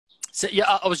So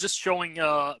yeah, I was just showing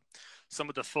some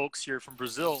of the folks here from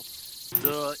Brazil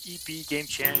the EP Game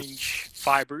Change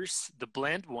fibers, the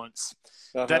blend ones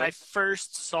that Uh-huh. I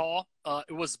first saw.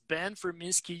 It was Ben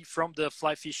Ferminski from the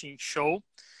Fly Fishing Show.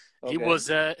 He Okay.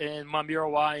 was in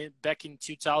Mamirawai back in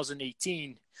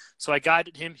 2018. So I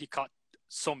guided him. He caught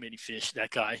so many fish,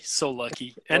 that guy. So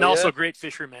lucky. Oh And yeah. also great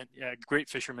fisherman. Yeah, great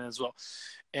fisherman as well.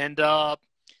 And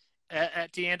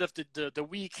at the end of the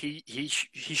week, he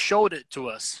showed it to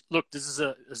us. Look, this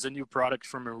is a new product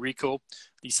from Enrico,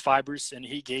 these fibers, and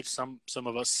he gave some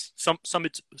of us some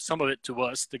of it to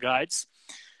us, the guides.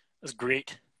 It's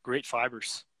great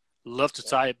fibers. Love to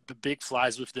tie the big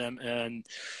flies with them, and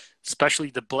especially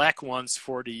the black ones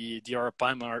for the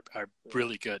Arapaima are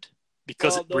really good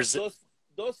because Well, it Brazil.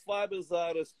 those fibers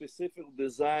are a specific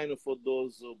design for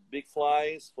those big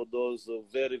flies, for those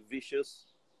very vicious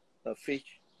fish.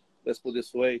 Let's put it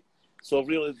this way. So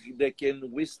really, they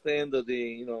can withstand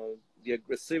the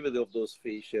aggressivity of those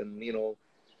fish, and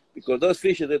because those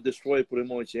fish they destroy pretty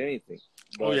much anything.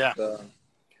 Oh But yeah,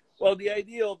 well, the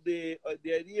idea of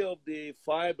the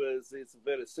fibers is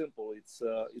very simple.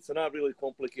 It's not really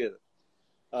complicated.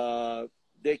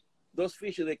 They those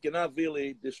fish they cannot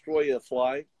really destroy a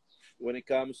fly when it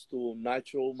comes to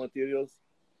natural materials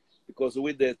because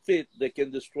with their teeth they can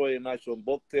destroy a natural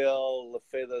bobtail, the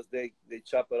feathers they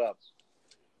chop it up.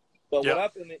 But yeah,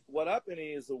 what happened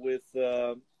is with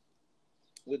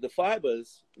the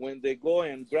fibers when they go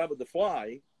and grab the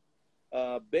fly,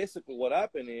 basically what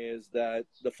happened is that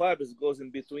the fibers goes in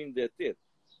between their teeth,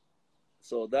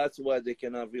 so that's why they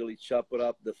cannot really chop it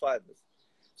up the fibers.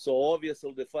 So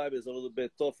obviously the fiber is a little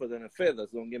bit tougher than the feathers.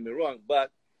 Don't get me wrong, but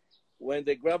when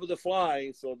they grab the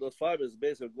fly, so those fibers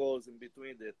basically goes in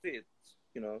between their teeth.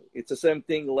 It's the same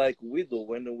thing like we do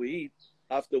when we eat.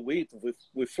 After we eat,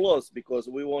 we floss because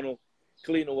we want to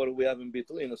clean what we have in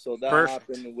between. So that perfect,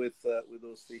 happened with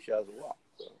those fish as well.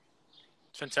 So.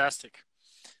 fantastic.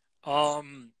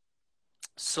 Um,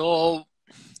 so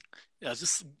yeah,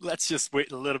 just let's just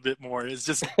wait a little bit more. It's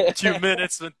just 2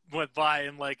 minutes went by,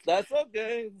 and like, That's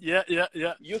okay. yeah, yeah,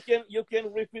 yeah. You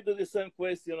can repeat the same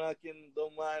question. I can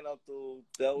don't mind how to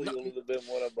tell No, you a little bit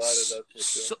more about it.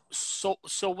 That's for sure.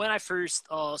 so when I first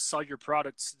saw your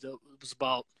products, it was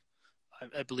about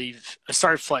I believe I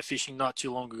started fly fishing not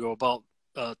too long ago, about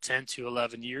 10 to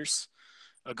 11 years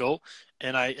ago,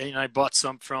 and I bought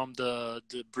some from the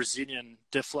Brazilian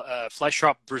fly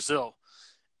shop Brazil,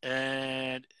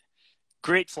 and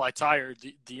great fly tire,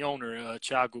 the owner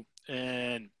Thiago,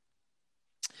 and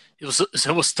it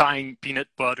was tying peanut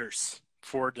butters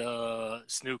for the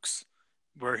snooks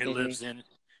where he Hmm. lives in.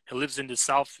 He lives in the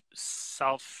south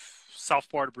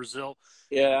part of Brazil.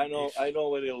 Yeah, I know. If I know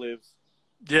where he lives.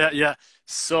 yeah, yeah.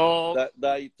 So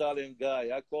That Italian guy.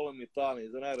 I call him Italian.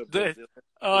 He's not a the Brazilian.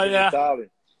 oh He's an yeah. Italian.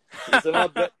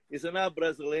 He's not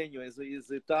Brasileño. He's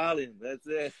Italian. That's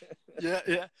it. Yeah,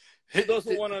 yeah. He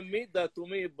doesn't want to admit that to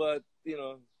me, but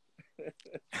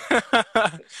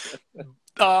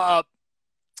uh,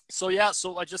 so yeah,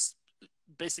 so I just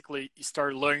basically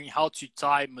started learning how to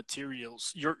tie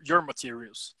materials, your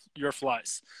materials, your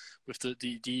flies, with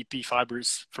the EP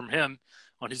fibers from him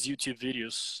on his YouTube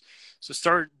videos. So I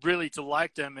started really to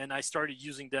like them, and I started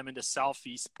using them in the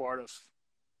southeast part of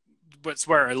what's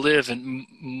where I live, and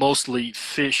mostly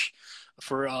fish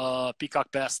for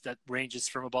peacock bass that ranges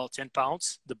from about 10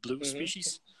 pounds, the blue hmm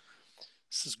species.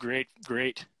 This is great.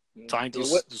 Tying Yeah,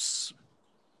 what, those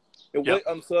yeah.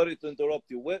 I'm sorry to interrupt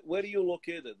you. Where are you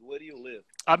located? Where do you live?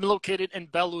 I'm located in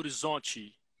Belo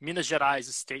Horizonte, Minas Gerais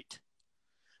state.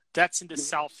 That's in the You,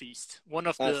 southeast, one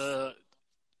of uh, the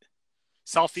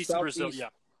southeast in Brazil. southeast, Yeah,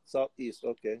 southeast.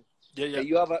 Okay. yeah, yeah, And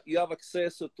you have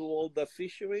access to all the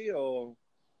fishery, or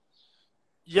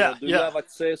yeah, do you yeah. have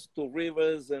access to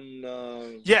rivers and?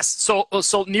 Yes.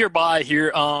 So nearby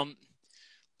here,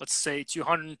 let's say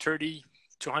 230,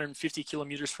 250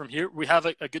 kilometers from here, we have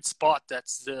a good spot.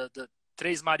 That's the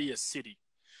Três Marias city.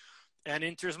 And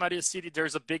in Três Marias city,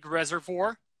 there's a big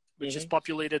reservoir, which is Hmm.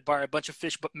 populated by a bunch of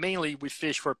fish, but mainly we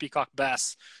fish for peacock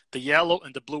bass, the yellow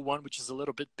and the blue one, which is a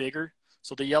little bit bigger.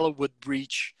 So the yellow would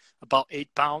reach about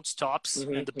 8 pounds tops,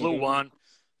 Hmm. and the blue Hmm. one,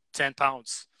 10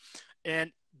 pounds.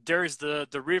 And there's the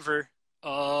river,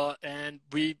 and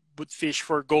we would fish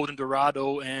for golden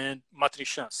dorado and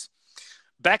matrichans.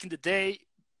 Back in the day,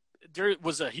 there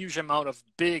was a huge amount of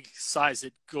big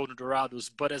sized golden dorados,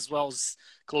 but as well as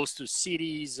close to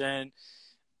cities, and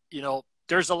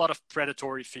there's a lot of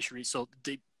predatory fisheries, so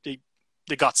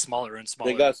they got smaller and They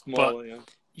smaller. got But smaller, yeah.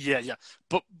 yeah, yeah.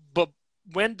 But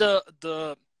when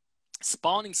the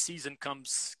spawning season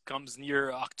comes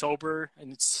near October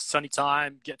and it's sunny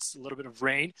time, gets a little bit of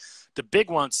rain, the big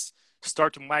ones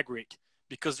start to migrate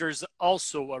because there's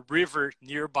also a river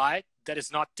nearby that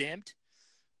is not dammed.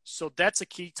 So that's a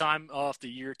key time of the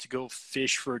year to go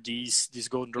fish for these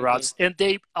golden dorados, and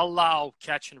they allow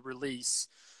catch and release.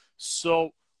 So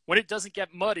when it doesn't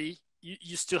get muddy,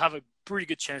 you still have a pretty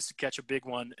good chance to catch a big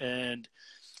one. And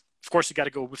of course, you got to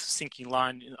go with a sinking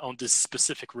line on this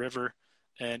specific river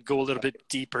and go a little bit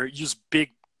deeper. Use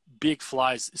big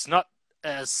flies. It's not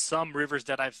as some rivers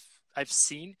that I've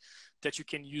seen that you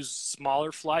can use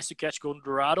smaller flies to catch golden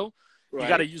dorado. Right. You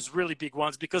got to use really big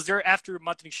ones because they're after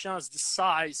matrichan's the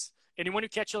size. And when you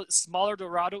catch a smaller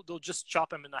dorado, they'll just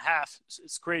chop them in half.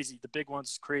 It's crazy. The big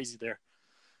ones is crazy there.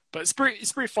 But it's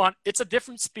pretty fun. It's a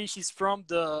different species from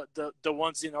the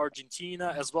ones in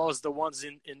Argentina as well as the ones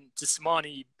in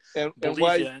Tismani,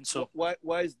 Bolivia. And so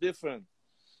why is different?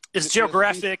 It's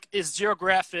geographic. It's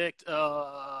geographic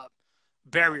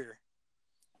barrier.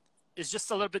 It's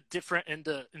just a little bit different in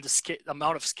the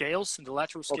amount of scales, in the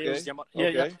lateral scales.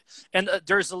 Okay. Yeah. And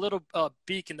there's a little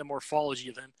beak in the morphology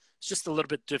of them. It's just a little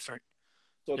bit different.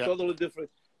 So totally different.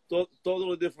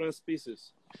 Totally different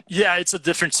species. Yeah, it's a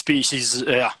different species.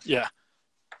 Yeah.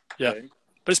 Okay.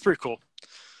 But it's pretty cool.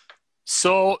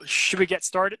 So should we get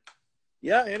started?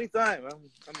 Yeah, anytime.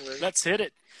 I'm ready. Let's hit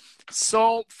it.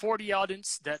 So for the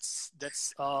audience that's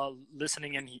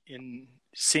listening and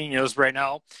seeing us right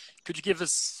now, could you give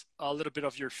us a little bit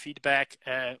of your feedback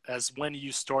as when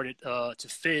you started to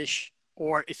fish,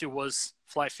 or if it was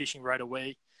fly fishing right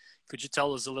away? Could you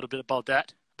tell us a little bit about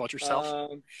that, about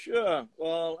yourself? Sure.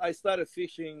 Well, I started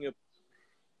fishing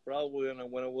probably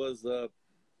when I was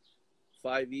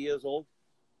 5 years old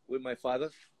with my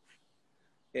father.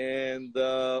 And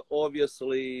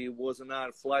obviously was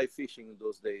not fly fishing in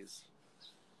those days.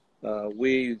 I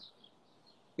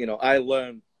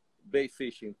learned bait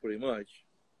fishing pretty much.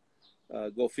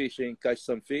 Go fishing, catch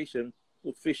some fish, and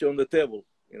put fish on the table.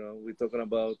 We're talking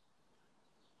about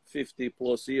 50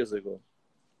 plus years ago.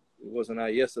 It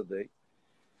wasn't yesterday.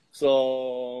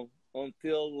 So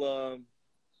until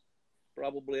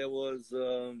probably I was,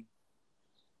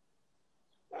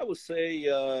 I would say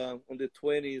on the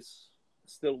 20s,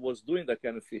 still was doing that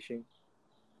kind of fishing.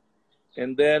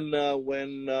 And then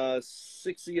when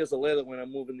 6 years later, when I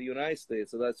moved in the United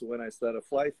States, so that's when I started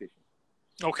fly fishing.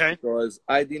 Okay. Because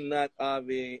I did not have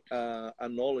a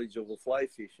knowledge of fly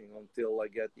fishing until I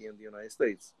got in the United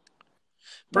States.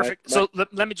 Perfect. So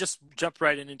let me just jump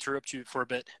right in and interrupt you for a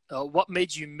bit. What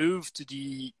made you move to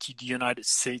the United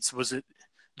States? Was it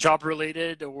job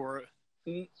related or?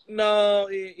 No,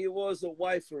 it was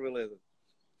wife related.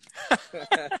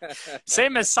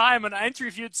 Same as Simon. I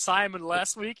interviewed Simon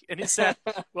last week, and he said,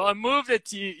 "Well, I moved it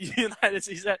to United States."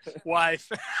 He said, "Wife."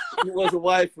 It was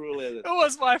wife related. It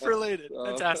was wife related.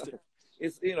 Fantastic.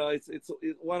 It's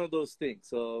one of those things.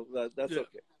 So that's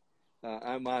okay.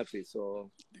 I'm happy.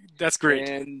 So that's great.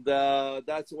 And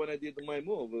that's when I did my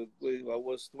move. I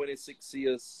was 26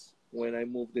 years when I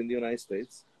moved in the United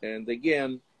States, and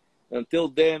again, until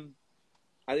then,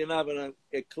 I didn't have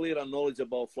a clear knowledge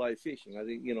about fly fishing. I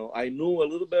think, I knew a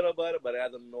little bit about it, but I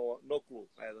had no clue.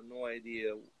 I had no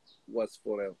idea what's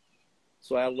for it.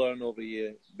 So I learned over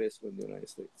here, basically in the United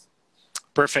States.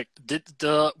 Perfect.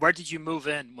 Where did you move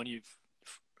in when you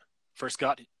first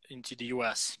got into the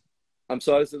U.S.? I'm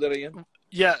sorry, say that again?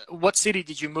 Yeah. What city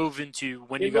did you move into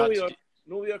when you got to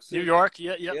New York City? New York?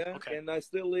 Yeah. Okay. And I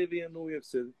still live in New York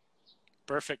City.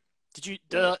 Perfect. Did you?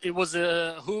 It was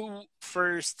who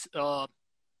first?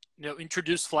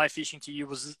 Introduced fly fishing to you?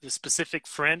 Was it a specific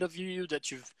friend of you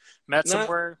that you've met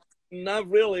somewhere? Not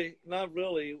really.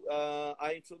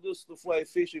 I introduced to fly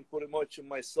fishing pretty much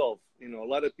myself. A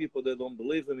lot of people, they don't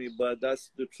believe in me, but that's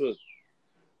the truth.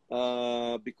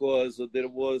 Because I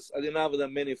didn't have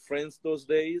that many friends those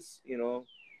days,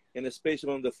 and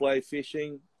especially on the fly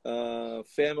fishing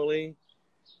family,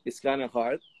 it's kind of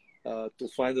hard to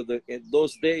find that in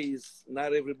those days,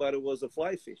 not everybody was a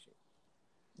fly fishing.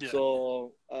 Yeah.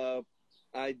 So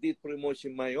I did pretty much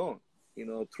in my own,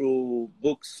 through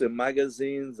books and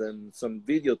magazines and some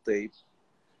videotape,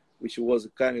 which was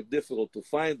kind of difficult to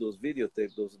find those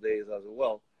videotapes those days as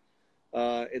well.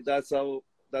 And that's how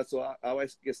I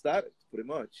get started pretty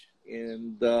much.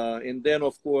 And then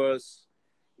of course,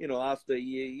 after a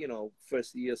year,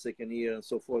 first year, second year, and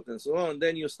so forth and so on,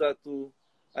 then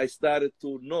I started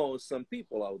to know some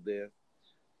people out there,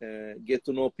 get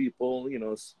to know people,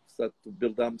 start to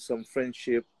build up some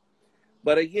friendship.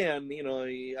 But again,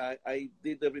 I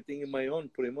did everything in my own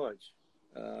pretty much.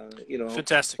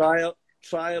 Fantastic.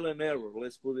 Trial and error,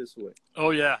 let's put it this way.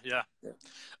 Oh, yeah.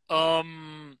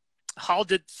 How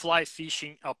did fly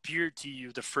fishing appear to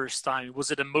you the first time?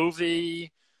 Was it a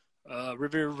movie,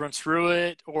 river runs through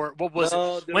it, or what was it?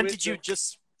 No, When did you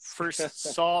just first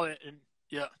saw it? And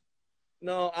yeah.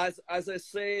 no, as I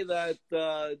say that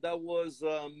that was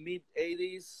mid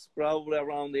 '80s, probably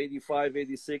around 85,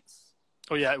 86.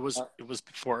 Oh yeah, Uh, it was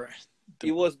before it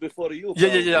the. was before you, Yeah,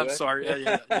 yeah, yeah. probably, I'm sorry. Yeah,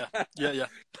 yeah, yeah, yeah, yeah,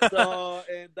 yeah. so,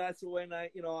 and that's when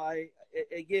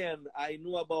again, I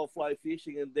knew about fly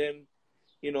fishing, and then,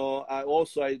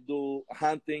 I do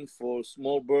hunting for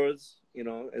small birds,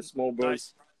 and small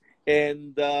birds. Nice.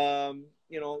 And,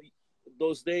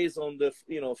 those days on the,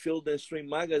 Field and Stream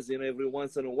magazine, every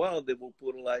once in a while, they will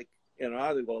put like an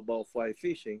article about fly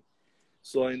fishing.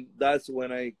 So, and that's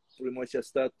when I pretty much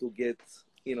start to get,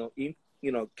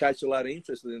 catch a lot of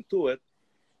interest into it.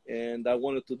 And I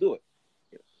wanted to do it.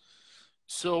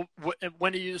 So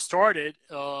when you started,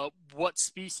 what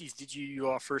species did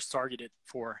you first target it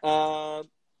for?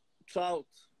 Trout.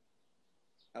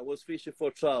 I was fishing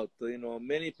for trout.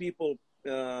 Many people,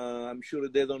 I'm sure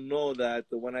they don't know that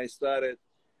when I started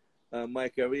my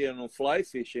career on fly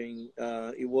fishing,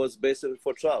 it was basically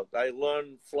for trout. I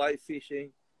learned fly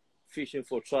fishing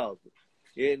for trout.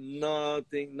 And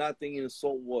nothing in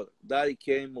salt water. That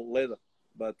came later.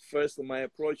 But first, my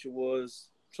approach was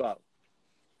trout.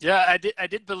 Yeah, I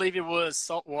did believe it was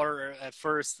saltwater at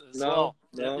first as No, well.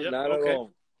 Yep, no, yep. not at Okay,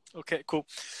 all. okay, cool.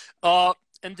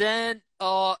 And then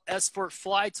as for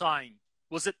fly time,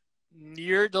 was it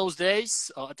near those days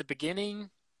at the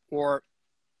beginning, or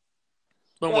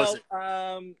when was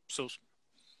Well, it? So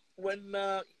when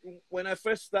I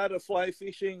first started fly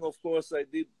fishing, of course, I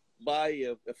did buy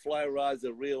a fly rod,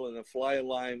 a reel, and a fly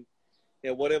line,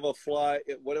 and whatever flies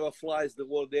that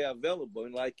were there available,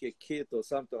 in like a kit or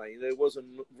something like that. There wasn't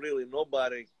really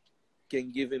nobody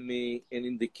can give me an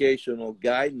indication or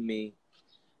guide me.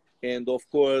 And of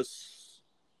course,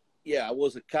 yeah, I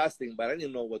was a casting, but I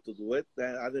didn't know what to do with. I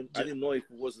yeah, didn't know if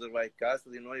it was the right cast.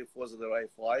 I didn't know if it was the right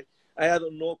fly. I had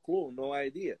no clue, no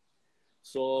idea.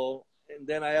 So, and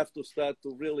then I have to start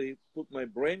to really put my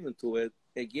brain into it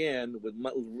again with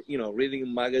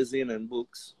reading magazine and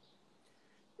books.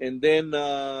 And then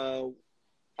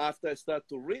after I start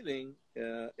to reading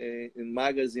in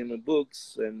magazine and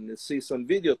books and see some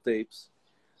videotapes,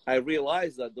 I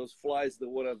realized that those flies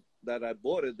that I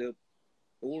bought they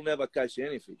will never catch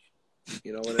any fish.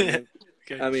 You know what I mean?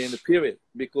 okay, I mean, period,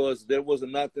 because there was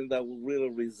nothing that would really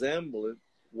resemble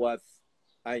what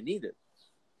I needed.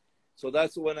 So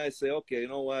that's when I say, okay, you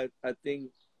know what? I think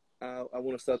I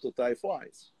want to start to tie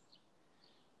flies.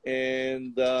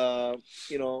 And,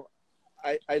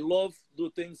 I love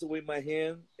do things with my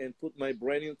hand and put my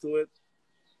brain into it.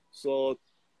 So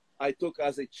I took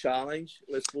as a challenge,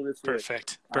 let's put it this way,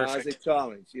 perfect, as a perfect.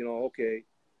 challenge, okay,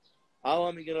 how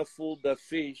am I going to fool the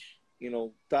fish,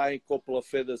 tie a couple of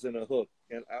feathers in a hook?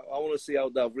 And I want to see how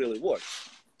that really works.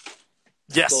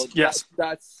 Yes, So yes.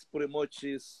 that's pretty much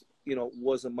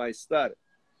was my start.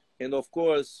 And of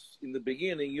course, in the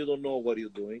beginning, you don't know what you're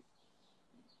doing.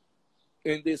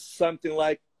 And it's something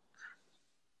like,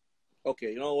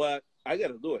 okay, you know what? I got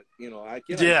to do it. I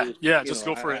cannot Yeah, just, yeah. Just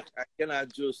go for it. I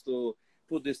cannot just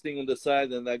put this thing on the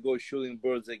side and I go shooting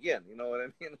birds again. You know what I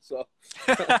mean? So,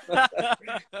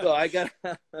 so I got,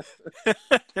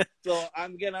 so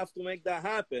I'm gonna have to make that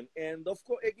happen. And of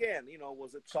course, again, it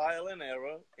was a trial and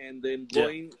error, and then yeah.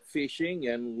 going fishing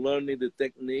and learning the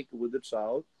technique with the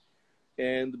trout.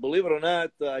 And believe it or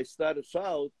not, I started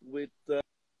trout with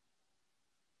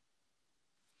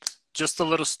Just a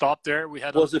little stop there. We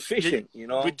had a was the fishing.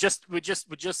 we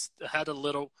just had a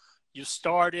little. You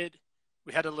started.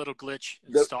 We had a little glitch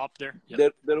and There, stop there.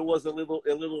 Yep. there was a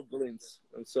little glimpse.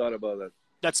 I'm sorry about that.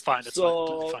 That's fine. That's fine.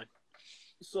 Completely So fine.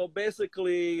 so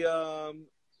basically,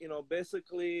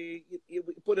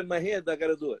 it put in my head I got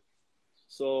to do it.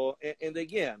 So and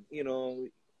again,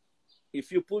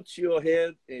 if you put your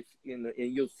head and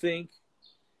you think,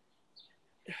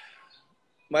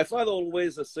 my father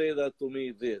always say that to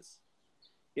me. This,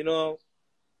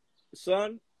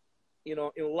 son, in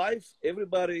life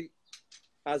everybody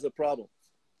has a problem,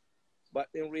 but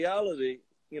in reality,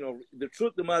 the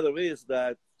truth of the matter is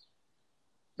that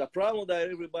the problem that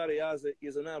everybody has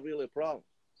is not really a problem.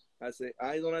 I say,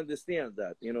 I don't understand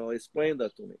that. Explain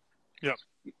that to me. Yeah.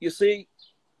 You see,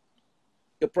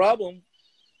 the problem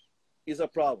is a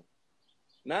problem.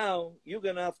 Now you're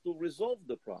gonna have to resolve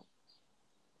the problem.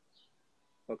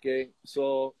 Okay,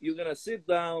 so you're gonna sit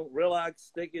down,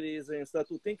 relax, take it easy, and start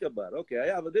to think about, okay, I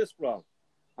have this problem.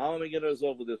 How am I gonna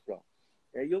resolve this problem?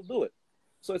 And you'll do it.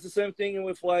 So it's the same thing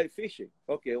with fly fishing.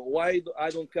 Okay, why I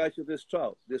don't catch this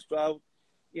trout? This trout,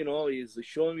 he's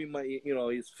showing me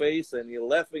his face and he's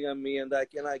laughing at me and I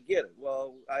cannot get it.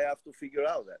 Well, I have to figure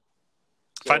out that.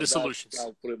 Find So the that's solutions.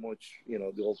 how pretty much,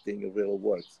 the whole thing really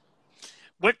works.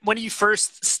 When you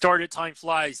first started tying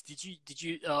flies,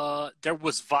 there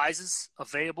was vises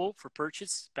available for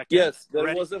purchase back then Yes, there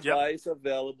already? was a Yep. vice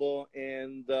available,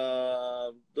 and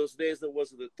those days there was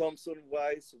the Thompson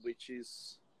vice, which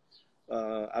is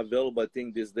available, I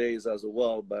think, these days as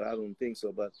well, but I don't think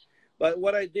so. But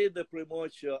what I did, pretty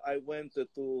much, I went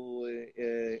to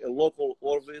a local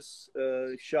Orvis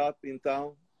shop in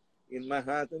town in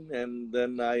Manhattan, and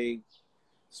then I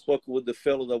spoke with the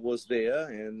fellow that was there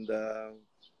and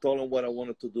told him what I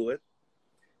wanted to do it.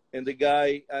 And the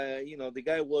guy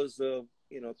was,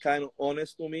 kind of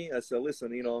honest to me. I said,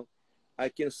 listen, I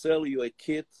can sell you a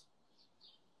kit.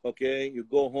 Okay, you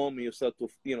go home and you start to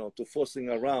fussing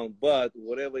around, but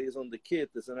whatever is on the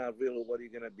kit is not really what you're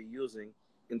gonna be using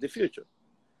in the future.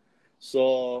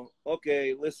 So,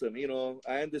 okay, listen,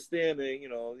 I understand,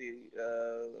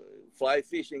 fly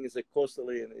fishing is a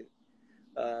costly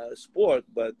sport,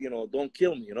 but don't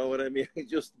kill me. You know what I mean?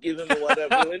 Just give me what I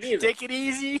really need. Take it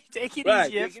easy. Take it Right,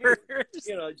 easy at take it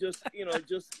easy. first.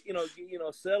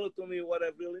 Sell it to me what I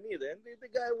really need. And the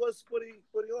guy was pretty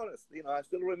honest. I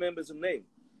still remember his name,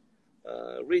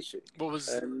 Richie. What was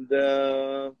And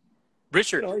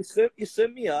Richard? he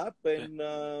set me up and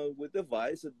with the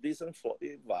vice, a decent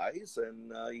vice,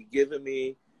 and he gave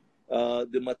me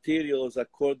the materials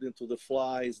according to the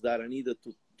flies that I needed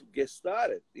to get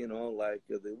started. Like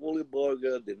the woolly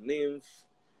burger, the nymph,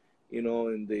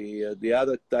 and the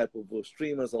other type of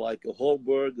streamers like a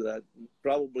Holberg that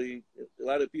probably a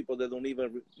lot of people that don't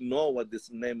even know what this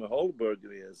name of Holberg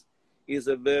is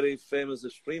a very famous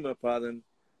streamer pattern.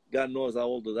 God knows how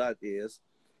old that is.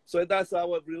 So that's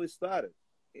how it really started.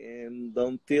 And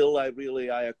until I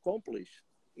accomplished,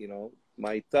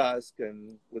 my task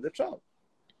and with the trout.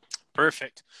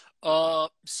 Perfect.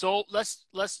 So let's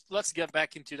get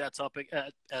back into that topic.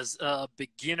 As a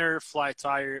beginner fly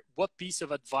tyer, what piece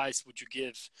of advice would you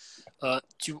give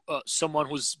to someone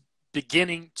who's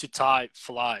beginning to tie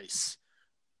flies?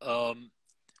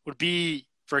 Would be,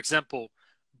 for example,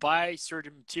 buy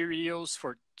certain materials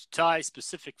for to tie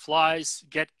specific flies,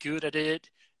 get good at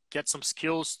it, get some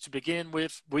skills to begin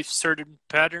with certain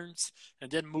patterns,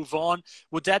 and then move on.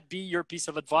 Would that be your piece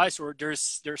of advice, or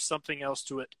there's something else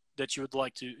to it that you would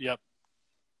like to? Yeah.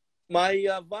 My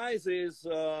advice is,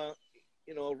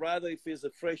 rather if it's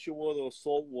a fresh water or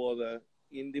salt water,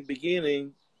 in the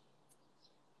beginning,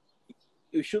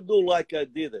 you should do like I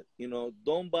did it.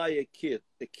 Don't buy a kit.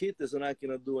 A kit is not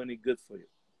going to do any good for you,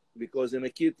 because in a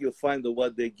kit you'll find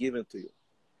what they're giving to you.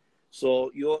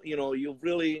 So you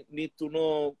really need to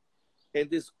know. And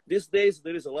these days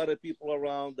there is a lot of people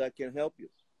around that can help you.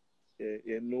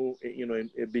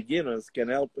 Beginners can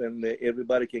help, and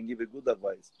everybody can give you good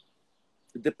advice.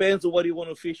 It depends on what you want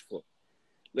to fish for.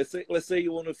 Let's say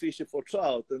you want to fish it for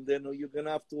trout, and then you're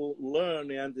gonna have to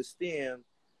learn and understand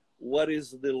what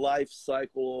is the life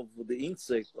cycle of the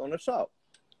insect on a trout.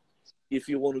 If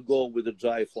you want to go with the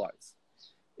dry flies,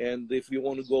 and if you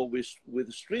want to go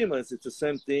with streamers, it's the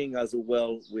same thing as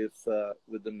well with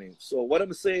the nymph. So what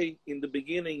I'm saying in the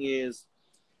beginning is,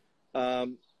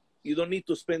 you don't need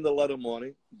to spend a lot of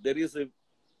money. There is a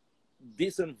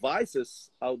decent vices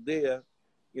out there,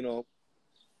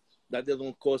 that they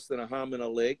don't cost a harm in a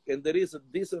leg, and there is a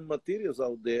decent materials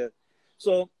out there.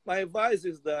 So my advice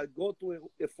is that go to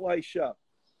a fly shop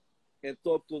and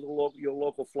talk to your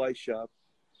local fly shop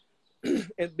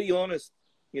and be honest,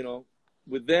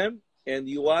 with them, and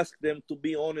you ask them to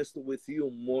be honest with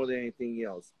you more than anything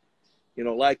else.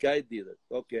 Like I did it.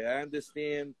 Okay, I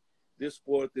understand this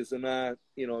sport is not,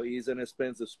 is an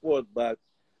expensive sport, but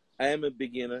I am a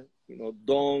beginner.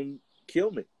 Don't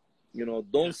kill me.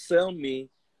 Don't sell me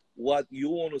what you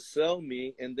want to sell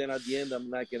me, and then at the end I'm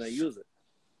not gonna use it.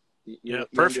 You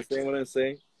Perfect. understand what I'm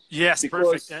saying? Yes,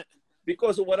 perfect.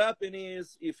 Because what happened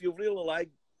is, if you really like,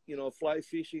 fly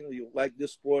fishing, you like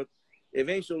this sport,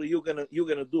 eventually you're gonna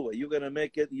do it. You're gonna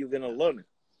make it. You're gonna learn it.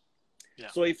 Yeah.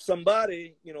 So if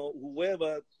somebody,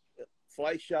 whoever,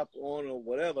 fly shop owner or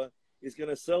whatever, is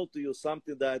gonna sell to you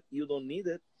something that you don't need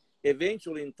it,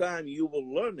 eventually in time you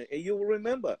will learn it and you will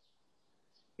remember.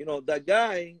 That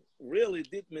guy really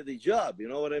did me the job. You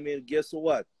know what I mean? Guess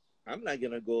what? I'm not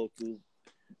gonna go to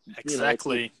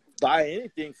exactly to buy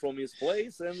anything from his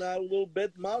place, and I will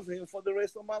bad mouth him for the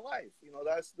rest of my life.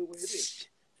 That's the way it is.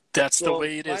 That's So the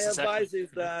way it is. my exactly. advice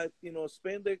is that,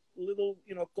 spend a little,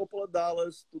 couple of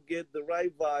dollars to get the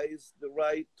right vise, the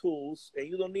right tools, and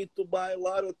you don't need to buy a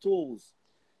lot of tools.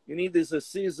 You need these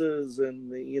scissors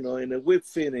and, and a whip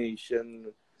finish and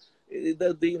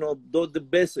You know, the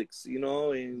basics, you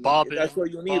know, and that's Bobbin, what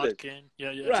you needed. bodkin.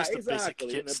 Yeah, yeah, Right, just the basic exactly.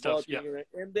 kit In a stuff. Yeah. bottling,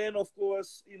 and then of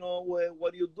course, you know,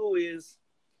 what you do is,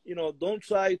 you know, don't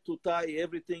try to tie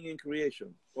everything in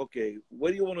creation. Okay,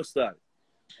 where do you want to start?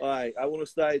 All right, I want to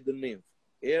start the nymph.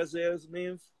 Hair's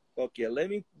nymph. Okay, let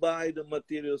me buy the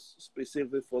materials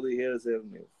specifically for the hair's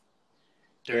nymph.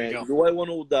 There you And go. do I want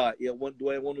to dye? Yeah, do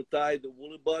I want to tie the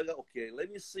woolly bugger? Okay,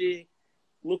 let me see.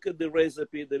 Look at the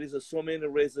recipe. There is so many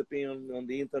recipe on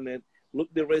the internet. Look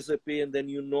the recipe, and then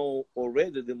you know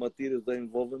already the materials that are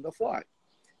involved in the fly.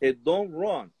 And don't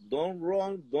run, don't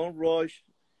rush.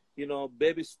 You know,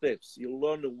 baby steps. You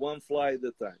learn one fly at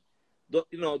a time. Don't,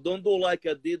 you know, don't do like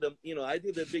I did. You know, I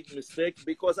did a big mistake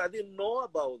because I didn't know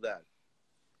about that.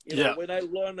 You know, Yeah. when I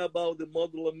learned about the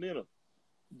modular minnow,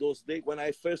 those days when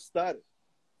I first started,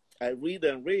 I read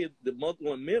the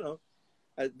modular minnow.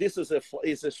 This is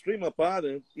a streamer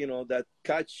pattern, you know, that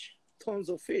catch tons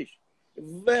of fish.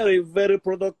 Very, very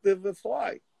productive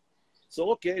fly.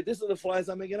 So, okay, this is the flies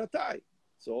I'm going to tie.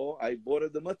 So I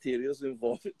bought the materials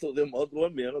involved to the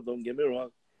modular minnow, don't get me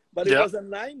wrong. But it Yeah. was a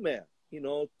nightmare, you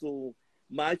know, to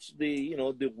match the, you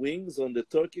know, the wings on the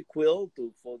turkey quill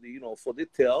for the, you know, for the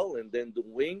tail, and then the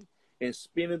wing and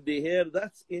spinning the hair.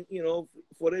 That's, you know,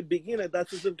 for a beginner,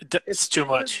 that's That's too extremely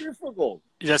much. difficult.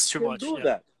 That's too You can much. do Yeah.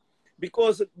 that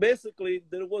because basically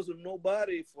there was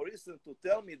nobody, for instance, to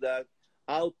tell me that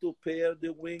how to pair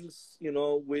the wings, you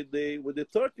know, with the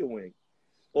turkey wing,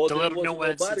 or The there little was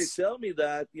nobody nuances. tell me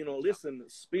that, you know, Yeah. listen,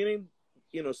 spinning,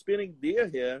 you know, spinning deer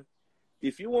hair.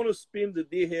 If you want to spin the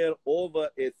deer hair over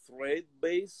a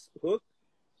thread-based hook,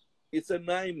 it's a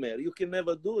nightmare. You can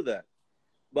never do that.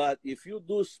 But if you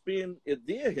do spin a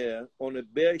deer hair on a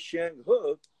bare shank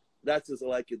hook, that's just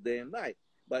like a day and night.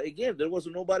 But again, there was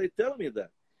nobody telling me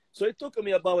that. So it took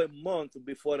me about a month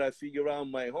before I figure out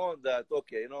my own that,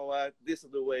 okay, you know what, this is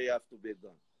the way it have to be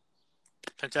done.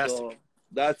 So Fantastic.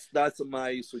 that's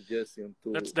my suggestion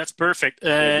That's perfect. to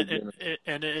a And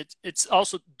beginner. it's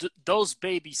also those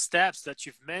baby steps that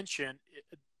you've mentioned.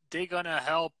 They're gonna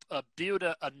help build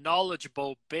a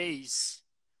knowledgeable base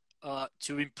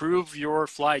to improve your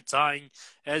fly tying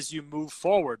as you move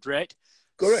forward, right?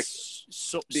 Correct.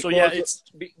 So yeah, Because it's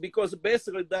because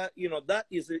basically that, you know, that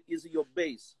is your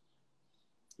base.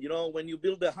 You know, when you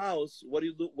build a house, what do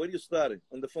you do? Where do you start it?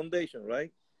 On the foundation,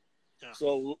 right? yeah,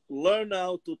 So learn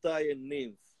how to tie a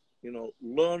nymph. You know,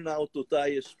 learn how to tie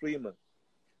a streamer.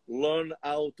 Learn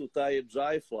how to tie a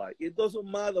dry fly. It doesn't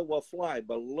matter what fly,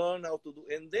 but learn how to do.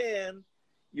 And then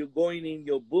you're going in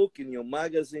your book, in your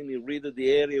magazine, you read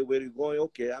the area where you're going.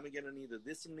 Okay, I'm gonna need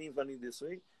this nymph. I need this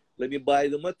way. Let me buy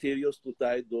the materials to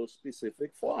tie those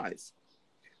specific flies.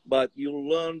 But you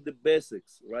learn the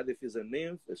basics, right? If it's a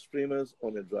nymph, a streamers, or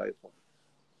a dry fly.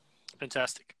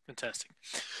 fantastic, fantastic.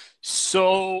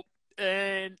 So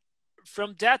and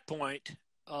from that point,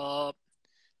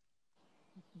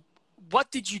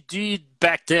 what did you do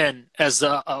back then as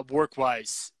a work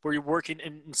wise? Were you working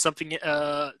in something?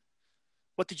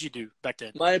 What did you do back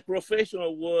then? My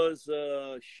professional was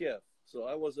a chef. So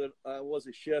I was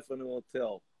a chef in a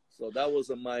hotel. So that was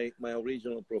my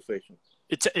original profession.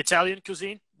 Italian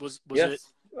cuisine was it? Yes.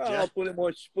 Well, Yeah.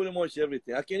 pretty much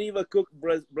everything. I can even cook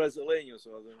Brazilian.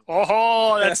 So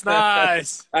Oh, that's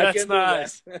nice. I That's can do that.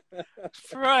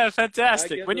 nice. Right, I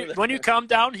fantastic. can When do you that. come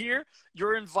down here,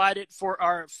 you're invited for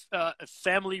our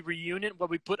family reunion where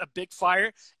we put a big fire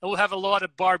and we'll have a lot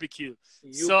of barbecue.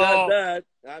 You got So, that.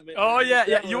 I mean, oh you yeah,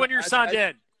 yeah. tell You her. and your son, I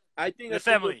then I think I the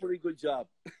can do a family. pretty good job.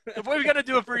 We're gonna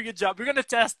do a pretty good job. We're gonna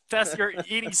test your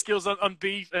eating skills on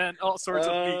beef and all sorts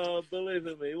of meat. Believe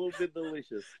in me, it will be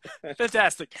delicious.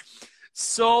 Fantastic.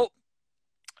 So,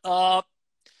 uh,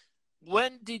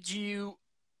 when did you,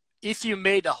 if you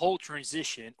made a whole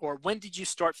transition, or when did you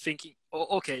start thinking, oh,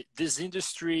 okay, this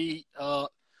industry,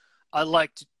 I'd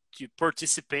like to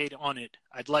participate on it.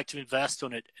 I'd like to invest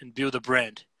on it and build a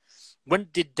brand. When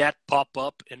did that pop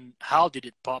up, and how did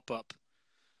it pop up?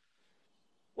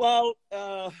 Well,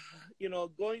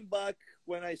 going back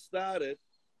when I started,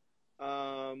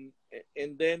 and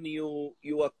then you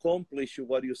accomplish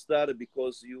what you started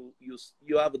because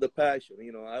you have the passion.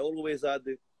 You know, I always had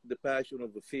the passion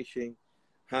of the fishing,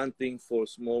 hunting for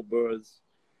small birds,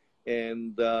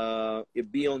 and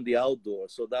it be on the outdoor.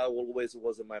 So that always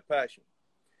was my passion.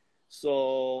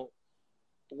 So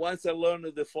once I learned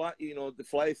the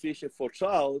fly fishing for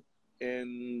trout,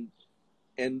 and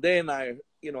then I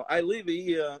live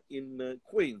here in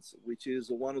Queens, which is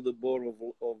one of the borough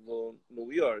of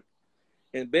New York,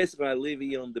 and basically I live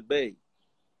here on the bay.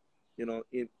 You know,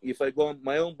 if I go in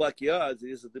my own backyard,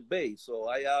 is the bay, so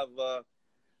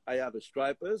I have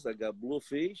stripers, I got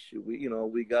bluefish,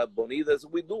 we got bonitas.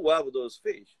 We do have those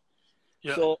fish.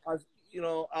 Yeah. So, as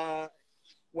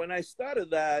when I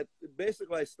started that,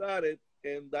 basically I started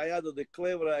and I had the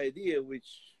clever idea, which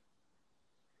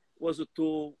was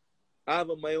to have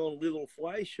my own little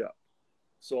fly shop.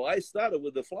 So I started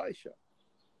with the fly shop.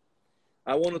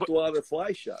 I wanted to have a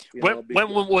fly shop,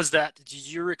 When was that? Did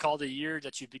you recall the year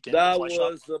that you began the that fly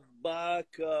shop? was back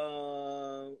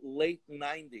late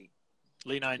 90.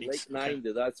 Late 90s. Late Okay.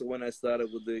 90. That's when I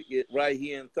started with right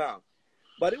here in town.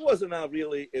 But it wasn't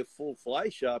really a full fly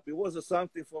shop. It was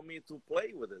something for me to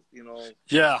play with it,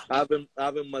 Yeah. having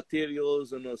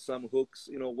materials and some hooks,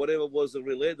 whatever was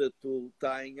related to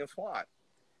tying a fly,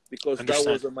 because that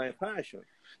was my passion.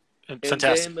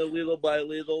 Fantastic. And then little by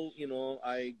little,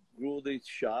 I grew the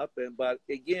shop. But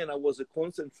again, I was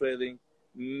concentrating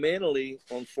mainly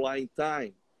on flying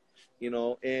time,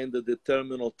 and the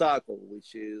terminal tackle,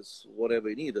 which is whatever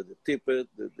you needed, the tippet,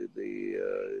 the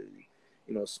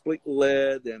split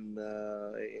lead and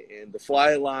the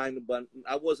fly line. But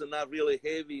I was not really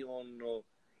heavy on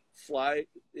fly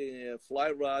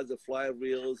rods or fly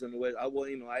reels, and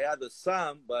I had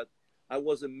some, but I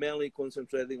wasn't mainly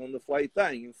concentrating on the fly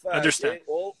tying. In fact,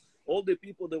 all the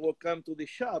people that will come to the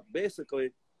shop,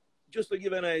 basically, just to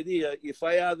give an idea, if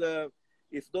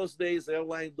those days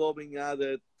airline dubbing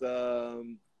added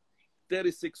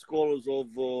 36 colors of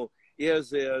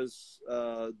airs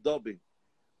dubbing,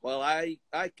 well, I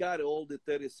cut all the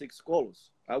 36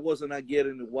 colors. I wasn't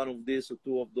getting one of these or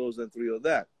two of those and three of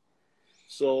that.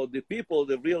 So the people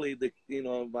that really, the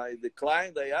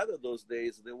client I had those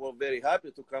days, they were very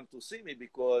happy to come to see me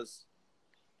because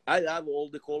I have all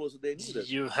the colors they needed.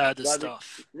 You had the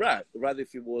stuff. Right. Rather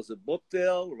if it was a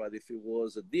bobtail, rather if it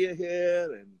was a deer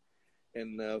hair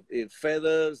and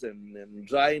feathers and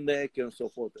dry neck and so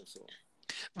forth and so on.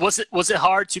 Was it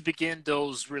hard to begin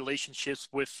those relationships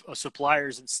with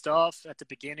suppliers and stuff at the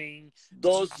beginning?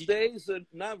 Those days,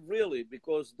 not really,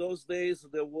 because those days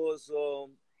there was...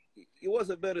 it was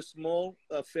a very small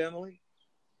family,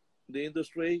 the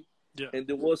industry, and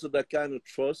there was that kind of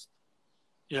trust.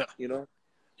 Yeah.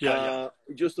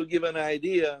 Just to give an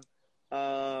idea,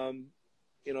 that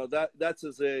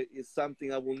is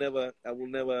something I will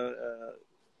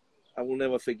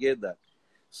never forget that.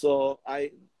 So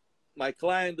my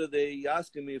client, they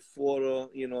asked me for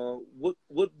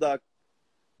wood duck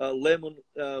lemon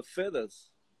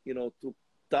feathers, to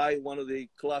tie one of the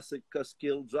classic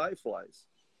Catskill dry flies.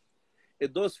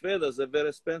 And those feathers are very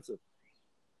expensive.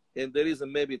 And there is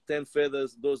maybe 10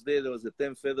 feathers. Those days there was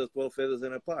 10 feathers, 12 feathers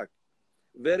in a pack.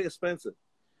 Very expensive.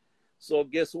 So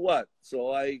guess what?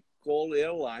 So I call the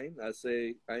airline. I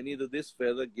say, I need this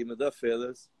feather. Give me the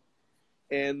feathers.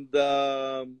 And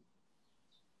I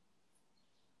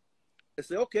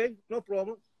say, okay, no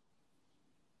problem.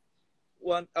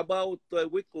 About a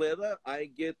week later, I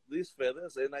get these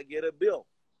feathers and I get a bill.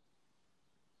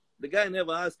 The guy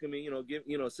never asked me,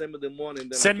 send me the money. And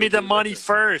then send me the money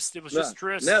first. It was just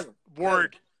stress. Never.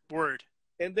 Word.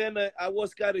 And then I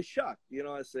was kind of shocked.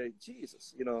 I say,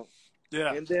 Jesus,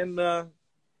 Yeah. And then,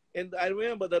 and I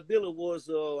remember the bill was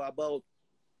about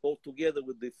altogether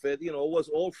with the feather, it was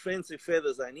all fancy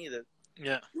feathers I needed.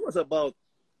 Yeah. It was about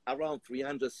around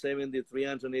 $370,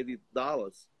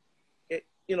 $380.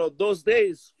 Those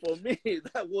days for me,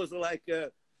 that was like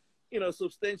a,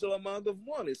 substantial amount of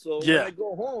money. So when I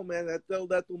go home and I tell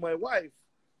that to my wife,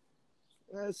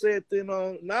 I said,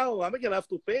 now I'm going to have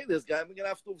to pay this guy. I'm going to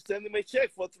have to send him a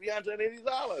check for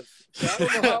 $380. So I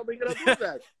don't know how we're going to do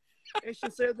that. And she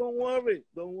said, don't worry.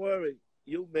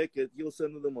 You'll make it. You'll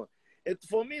send him the money. And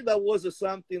for me, that was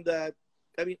something that,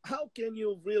 how can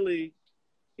you really,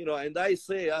 and I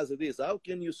say as it is, how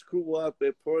can you screw up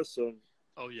a person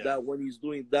that when he's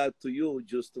doing that to you,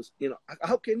 just to,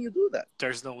 how can you do that?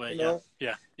 There's no way.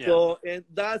 Yeah. So, and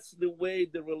that's the way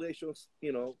the relations,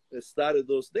 started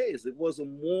those days. It was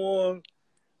more,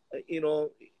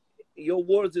 your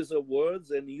words is a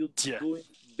words, and you doing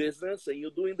business, and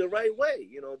you're doing the right way.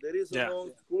 There is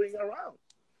no screwing around.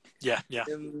 Yeah.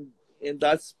 And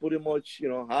that's pretty much,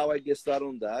 how I get started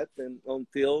on that, and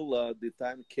until the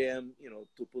time came,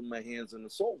 to put my hands on the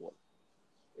saltwater.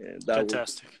 And that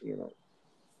fantastic. Was,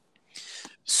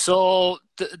 So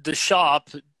the shop,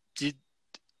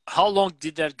 how long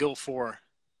did that go for?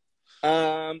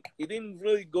 It didn't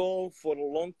really go for a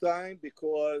long time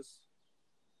because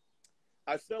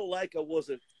I felt like I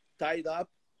was tied up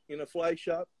in a fly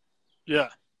shop. Yeah.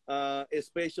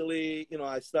 Especially,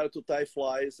 I started to tie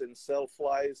flies and sell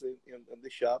flies in the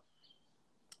shop.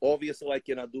 Obviously, I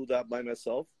cannot do that by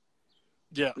myself.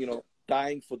 Yeah.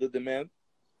 Tying for the demand.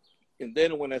 And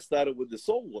then when I started with the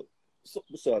saltwater,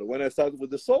 sorry, when I started with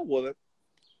the saltwater,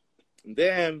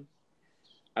 then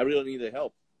I really needed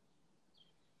help.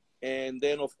 And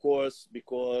then, of course,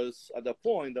 because at that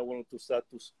point I wanted to start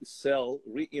to sell,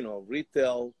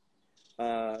 retail,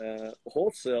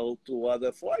 wholesale to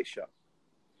other fly shop.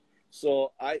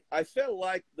 So I felt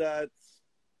like that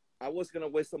I was gonna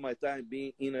waste my time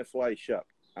being in a fly shop.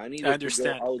 I I needed to go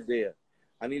understand. out there.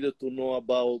 I needed to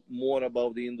know more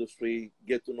about the industry,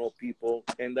 get to know people,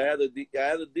 and I had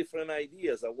a different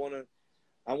ideas. I want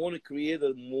to create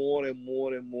it more and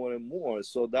more and more and more.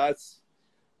 So that's,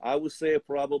 I would say,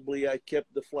 probably I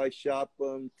kept the fly shop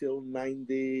until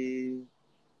 90,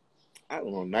 I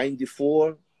don't know,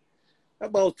 94,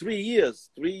 about 3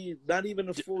 years, not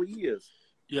even 4 years.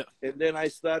 Yeah. And then I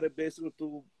started basically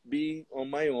to be on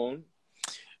my own,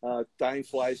 time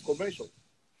flies commercial.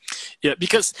 Yeah,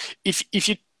 because if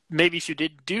you maybe if you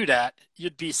didn't do that,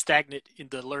 you'd be stagnant in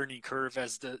the learning curve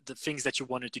as the things that you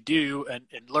wanted to do and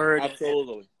learn.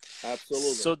 Absolutely,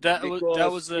 absolutely. So that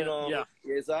Because was a you yeah. know,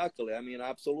 exactly. I mean,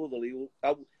 absolutely.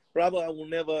 Probably I will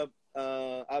never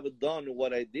have done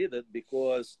what I did it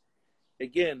because,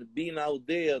 again, being out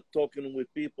there talking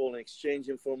with people and exchange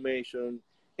information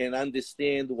and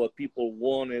understand what people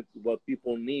wanted, what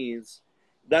people needs,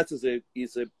 that is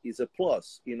a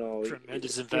plus.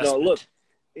 Tremendous Look, investment.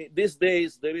 these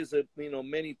days there is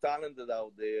many talented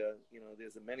out there.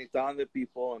 There's many talented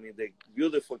people. I mean, they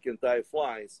beautiful can tie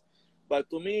flies. But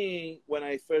to me, when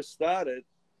I first started,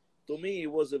 to me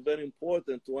it was very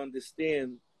important to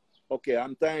understand. Okay,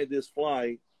 I'm tying this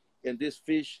fly, and this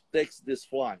fish takes this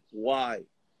fly. Why?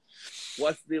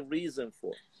 What's the reason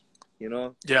for? You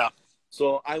know. Yeah.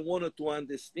 So I wanted to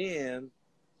understand,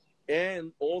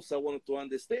 and also I wanted to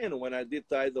understand when I did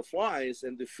tie the flies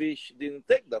and the fish didn't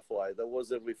take the fly. There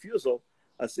was a refusal.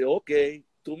 I said, okay,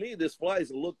 to me, these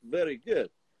flies look very good.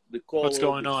 The What's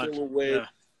color, going the on? silhouette, Yeah.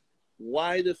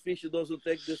 why the fish doesn't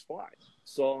take this fly.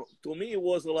 So to me, it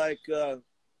was like okay,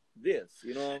 Yes.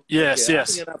 I'm Yes.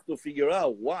 going to have to figure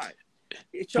out why.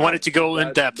 A You wanted to challenge. go in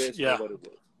That's depth. basically Yeah. what it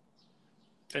was.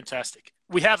 Fantastic.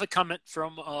 We have a comment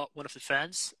from one of the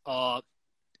fans.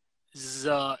 This is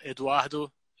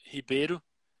Eduardo Ribeiro,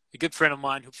 a good friend of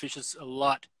mine who fishes a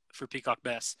lot for peacock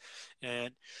bass.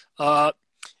 And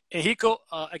Enrico,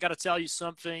 I got to tell you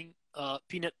something.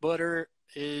 Peanut butter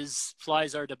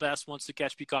flies are the best ones to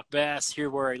catch peacock bass here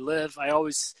where I live. I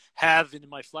always have in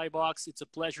my fly box. It's a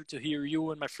pleasure to hear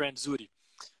you and my friend Zuri.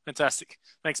 Fantastic.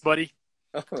 Thanks, buddy.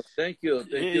 Thank you.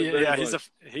 Thank you very Yeah, much.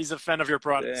 he's a fan of your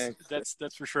products. Thanks.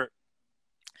 That's for sure.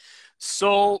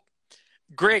 So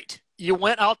great. You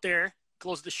went out there,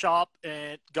 closed the shop,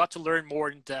 and got to learn more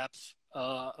in depth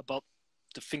about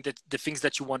the things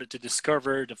that you wanted to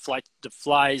discover, the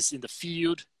flies in the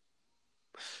field,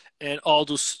 and all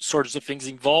those sorts of things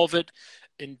involved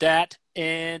in that.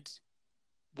 And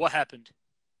what happened?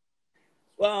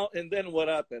 Well, and then what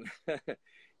happened?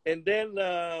 And then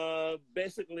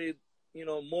basically,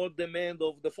 more demand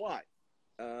of the fly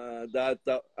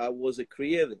that I was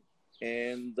creating.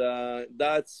 And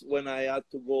that's when I had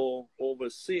to go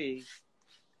overseas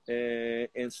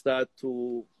and start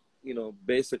to,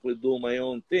 basically do my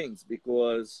own things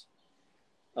because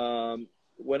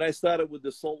when I started with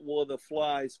the saltwater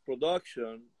flies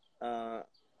production, I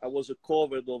was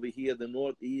covered over here the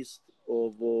northeast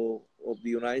of the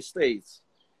United States,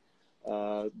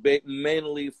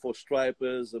 mainly for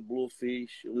stripers,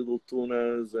 bluefish, little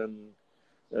tunas, and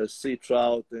sea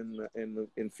trout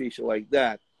and fish like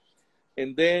that.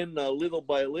 And then little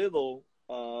by little,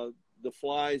 the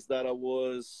flies that I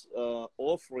was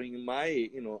offering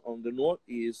on the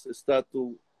northeast start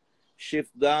to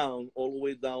shift down all the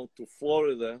way down to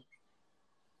Florida,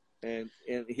 and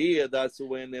here that's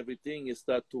when everything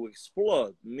start to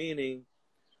explode. Meaning,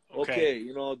 Okay.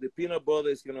 okay, the peanut butter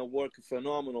is gonna work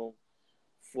phenomenal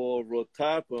for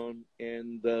tarpon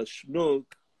and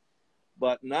snook,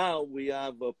 but now we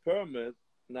have a permit.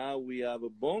 Now we have a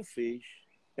bonefish,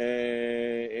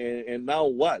 and now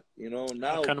what? How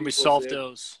Now can we people solve say,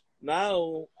 those?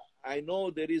 now I know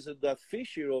there is that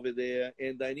fishery over there,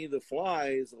 and I need the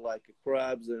flies like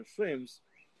crabs and shrimps.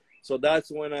 So that's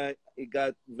when it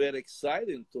got very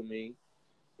exciting to me,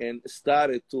 and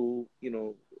started to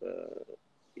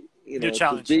New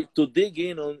challenge. to dig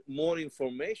in on more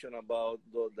information about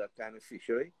that kind of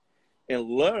fishery, and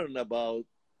learn about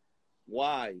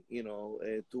why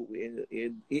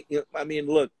I mean,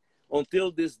 look,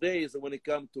 until these days when it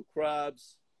comes to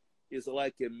crabs, it's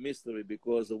like a mystery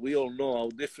because we all know how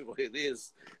difficult it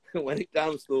is when it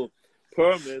comes to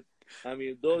permit. I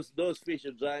mean, those fish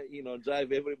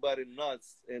drive everybody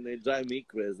nuts, and they drive me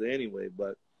crazy anyway.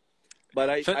 But But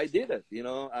I did it, you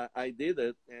know, I did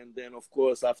it. And then, of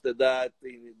course, after that,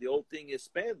 the whole thing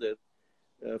expanded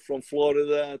from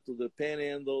Florida to the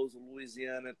Panhandles,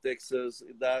 Louisiana, Texas,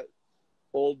 that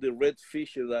all the red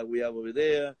fish that we have over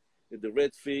there, the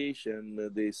redfish and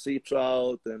the sea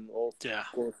trout, and of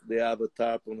course, they have a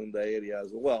tarpon in the area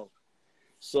as well.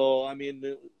 So, I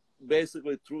mean,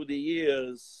 basically through the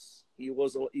years,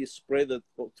 he spread it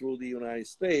through the United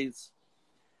States.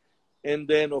 And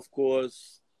then, of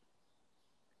course,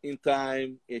 in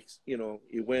time, it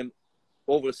went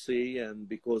overseas, and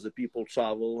because the people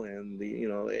travel, and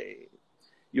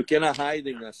you cannot hide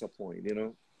it at some point, you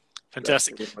know.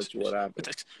 Fantastic. That's pretty much what happened.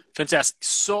 Fantastic.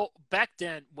 So back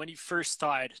then, when you first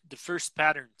tied the first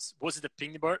patterns, was it the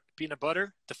peanut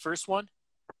butter, the first one?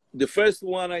 The first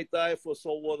one I tied for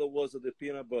saltwater was the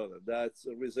peanut butter. That's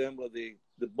resemble the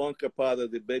bunker pattern,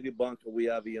 the baby bunker we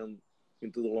have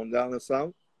into the Long Island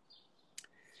Sound.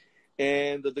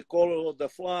 And the color of the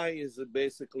fly is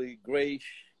basically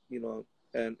grayish, you know,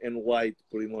 and white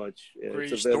pretty much.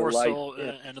 Grayish it's a very dorsal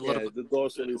light, and a little bit the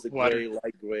dorsal is a gray,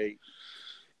 light gray.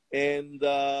 And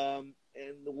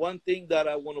one thing that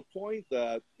I want to point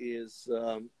out is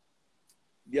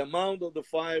the amount of the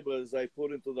fibers I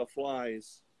put into the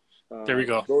flies. There we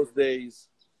go. Those days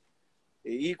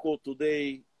equal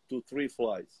today to 3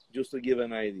 flies, just to give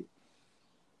an idea.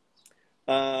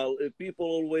 People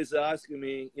always ask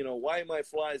me, you know, why my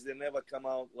flies, they never come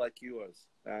out like yours.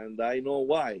 And I know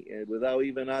why. And without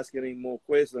even asking any more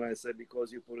questions, I said,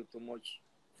 because you put in too much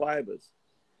fibers.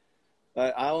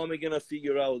 How am I going to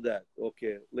figure out that?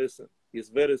 Okay, listen, it's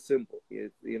very simple.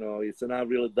 It's not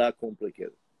really that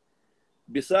complicated.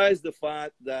 Besides the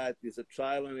fact that it's a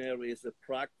trial and error, it's a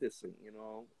practicing, you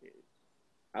know.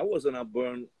 I wasn't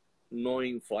born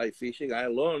knowing fly fishing. I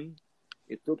learned.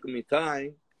 It took me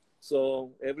time.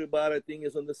 So everybody, I think,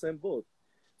 is on the same boat.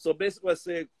 So basically, I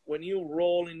say, when you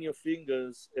roll in your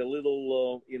fingers a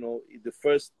little, the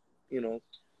first,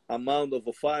 amount of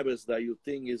the fibers that you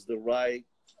think is the right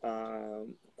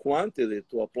quantity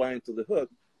to apply into the hook,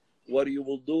 what you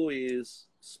will do is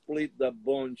split that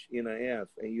bunch in a half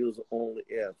and use only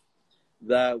half.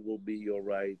 That will be your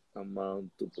right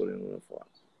amount to put in the fly.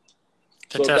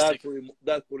 Fantastic. So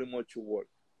that pretty much will work.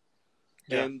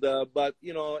 Yeah. And but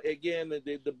again,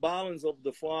 the balance of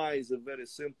the fly is very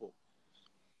simple.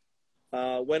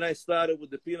 When I started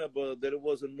with the peanut butter, there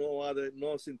was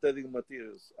no synthetic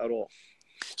materials at all.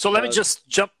 So let me just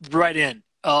jump right in.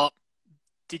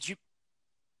 Did you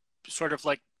sort of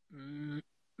like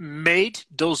made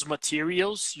those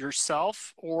materials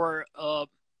yourself, or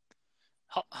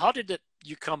how did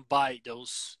you come by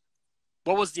those?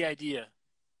 What was the idea?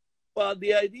 Well,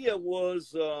 the idea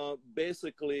was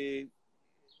basically.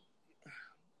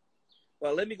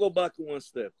 Well, let me go back one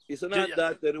step. It's not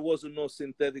that there wasn't no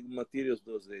synthetic materials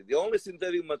those days. The only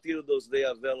synthetic material those days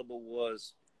available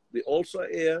was the Ultra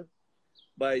Air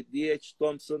by D.H.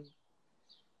 Thompson,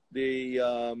 the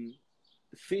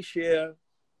Fish Air.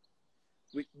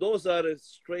 Those are the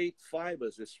straight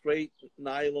fibers, the straight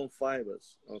nylon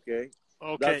fibers, okay?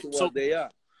 Okay. That's what they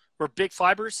are. Were big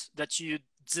fibers that you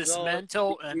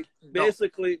dismantle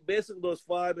basically those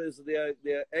fibers, they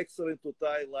are excellent to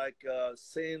tie like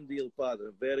sand deal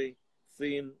pattern, very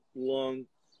thin, long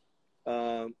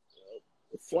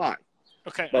fly.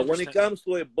 Okay. But when it comes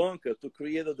to a bunker, to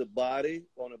create the body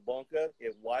on a bunker,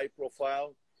 a wide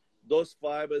profile, those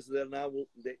fibers they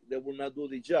will not do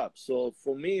the job. So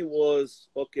for me it was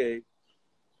okay.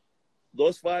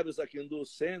 Those fibers I can do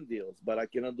sand deals, but I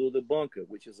cannot do the bunker,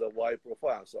 which is a wide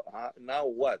profile. So now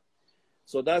what?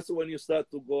 So that's when you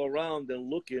start to go around and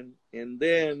looking, and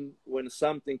then when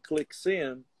something clicks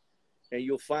in and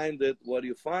you find it,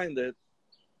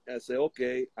 I say,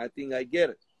 okay, I think I get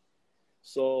it.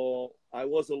 So I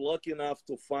wasn't lucky enough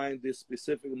to find these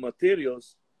specific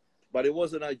materials, but it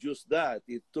wasn't just that.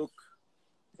 It took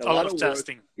a lot of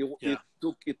testing.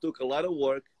 It took a lot of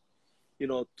work,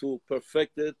 to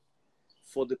perfect it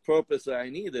for the purpose that I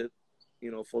needed,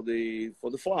 for the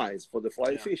flies, for the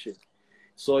fly fishing.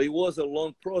 So it was a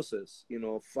long process,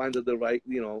 finding the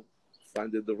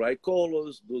right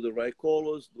colors, do the right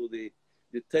colors, do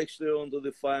the texture under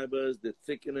the fibers, the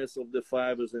thickness of the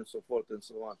fibers, and so forth and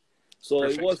so on. So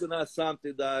Perfect. It wasn't not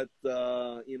something that,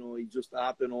 it just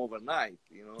happened overnight,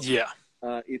 Yeah.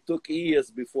 It took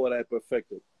years before I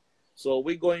perfected. So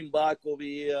we're going back over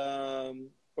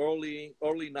early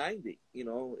 90,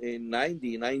 in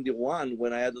 90, 91,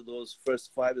 when I had those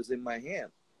first fibers in my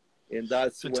hand. And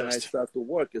that's Fantastic. When I start to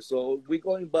work. So we're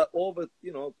going back over,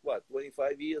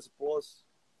 25 years plus.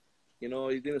 It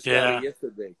didn't start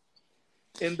yesterday.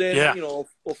 And then, Yeah. you know,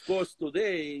 of course,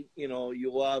 today, you know,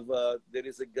 you have, there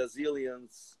is a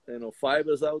gazillions, you know,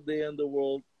 fibers out there in the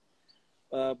world.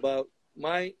 But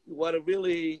what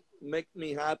really make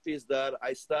me happy is that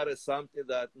I started something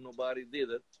that nobody did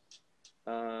it.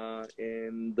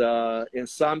 And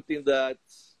something that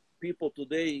people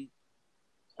today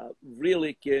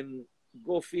really can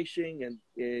go fishing and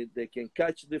they can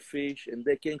catch the fish and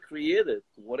they can create it,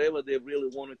 whatever they really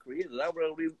want to create.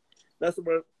 That's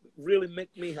what really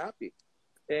make me happy.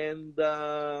 And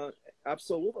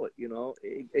absolutely, you know,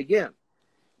 again,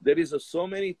 there is so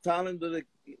many talented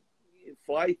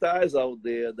fly ties out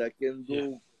there that can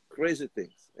do crazy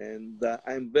things. And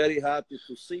I'm very happy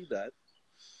to see that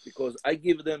because I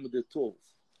give them the tools,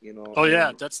 you know. Oh yeah,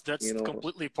 And, that's you know,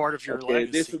 completely part of your okay,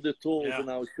 this legacy. is the tools, Yeah, and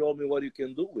now show me what you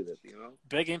can do with it, you know.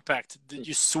 big impact.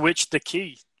 You switched the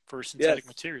key for synthetic Yes,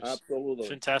 materials. absolutely.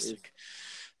 Fantastic,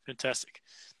 fantastic.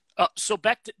 So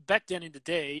back then in the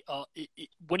day,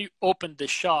 when you opened the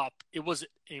shop, it was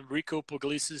Enrico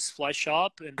Puglisi's fly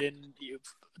shop, and then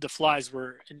the flies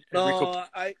were Enrico. No,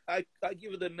 I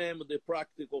give it the name of the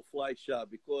practical fly shop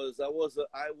because I was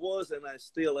and I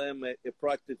still am a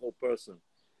practical person.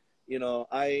 You know,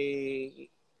 I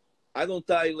don't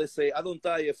tie, let's say, I don't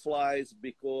tie a flies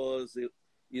because it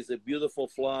is a beautiful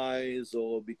flies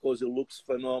or because it looks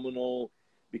phenomenal,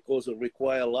 because it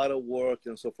requires a lot of work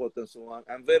and so forth and so on.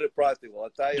 I'm very practical. I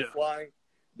tie a Yeah, fly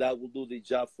that will do the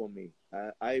job for me.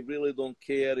 I really don't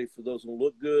care if it doesn't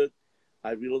look good.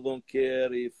 I really don't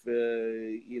care if,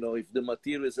 you know, if the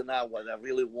material is not what I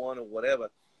really want or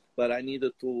whatever. But I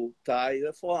needed to tie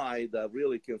a fly that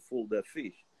really can fool that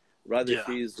fish. Rather if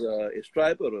yeah. it's a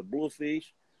striper or a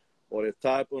bluefish or a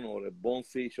tarpon or a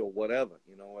bonefish or whatever,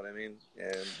 you know what I mean?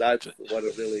 And that's what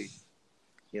it really,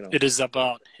 you know. It is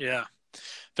about, yeah.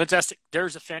 Fantastic.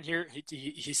 There's a fan here.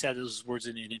 He said those words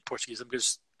in Portuguese. I'm going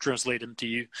to translate them to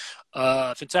you.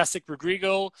 Fantastic,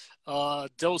 Rodrigo.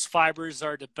 Those fibers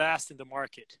are the best in the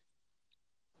market.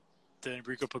 The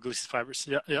Enrico Puglisi fibers.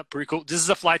 Yeah, yeah, pretty cool. This is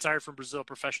a fly tire from Brazil,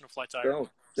 professional fly tire. So,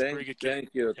 It's a pretty good kit. thank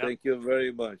you. Yeah. Thank you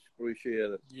very much.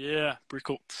 Appreciate it. Yeah, pretty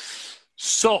cool.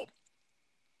 So,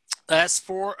 as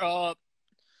for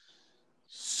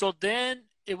so then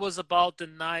it was about the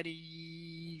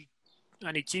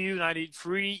 92,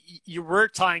 93. You were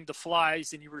tying the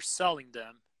flies and you were selling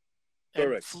them. And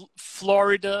Correct.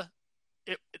 Florida,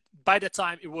 by the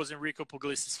time it was Enrico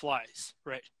Puglisi's flies,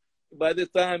 right? By the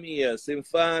time, yes. In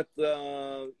fact, you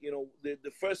know,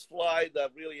 the first fly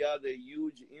that really had a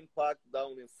huge impact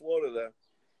down in Florida,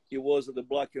 it was the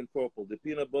black and purple, the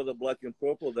peanut butter black and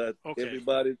purple that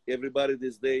everybody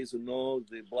these days knows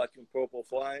the black and purple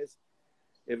flies.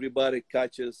 Everybody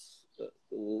catches,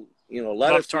 you know, a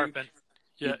lot of tarpon.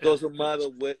 Yeah, it doesn't matter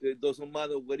where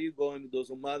you're going. It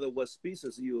doesn't matter what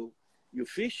species you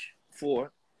fish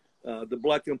for. The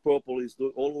black and purple is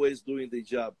always doing the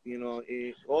job. You know,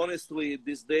 honestly,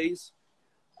 these days,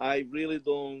 I really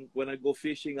don't. When I go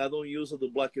fishing, I don't use the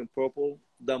black and purple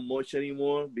that much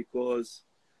anymore because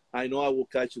I know I will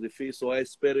catch the fish. So I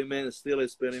still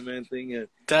experimenting and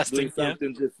testing, doing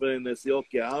something different. And say,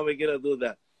 okay, how am I gonna do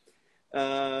that?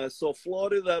 So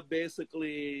Florida,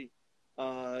 basically,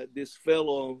 this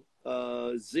fellow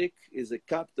Zeke is a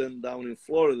captain down in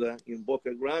Florida in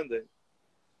Boca Grande.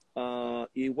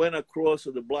 He went across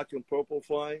the black and purple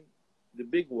fly, the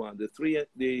big one, the three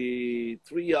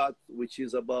aught, which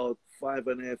is about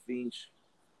 5.5 inch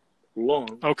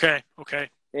long. Okay.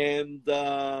 And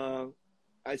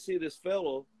I see this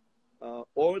fellow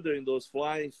ordering those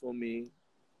flies for me,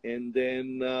 and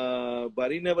then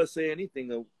but he never say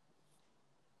anything.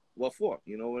 What for?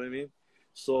 You know what I mean?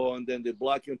 So, and then the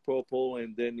black and purple,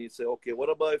 and then he say, okay, what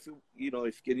about if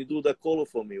if can you do that color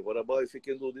for me? What about if you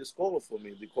can do this color for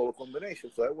me, the color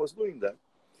combination? So I was doing that.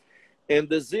 And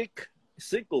the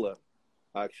Ziegler,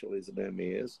 actually his name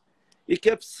is, he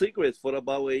kept secret for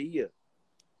about a year.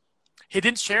 He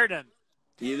didn't share them.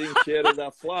 He didn't share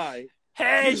that fly.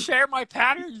 Hey, share my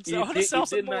patterns. I want to sell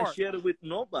some more. He did not share it with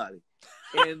nobody.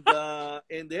 And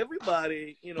and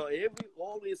everybody,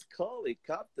 all his colleague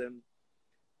captain,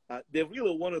 they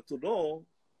really wanted to know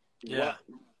what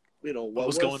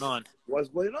was going on. What's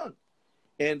going on.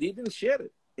 And he didn't share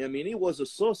it. I mean, it was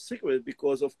so secret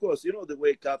because, of course, you know the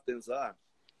way captains are.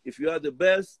 If you are the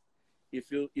best,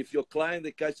 if your client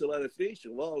they catch a lot of fish,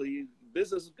 well,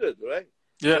 business is good, right?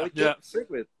 Yeah, so he kept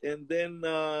secret. And then,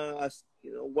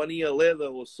 1 year later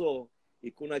or so,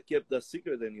 he could not keep that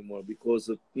secret anymore because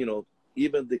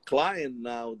even the client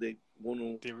now they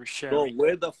want to know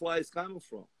where the fly is coming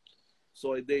from.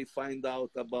 So they find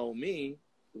out about me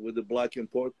with the black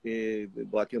and purple,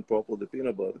 the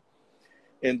peanut butter.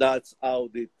 And that's how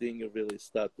the thing really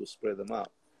start to spread them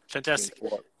out. Fantastic.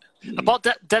 About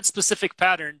that specific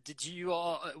pattern, did you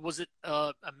was it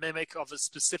a mimic of a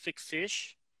specific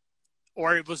fish,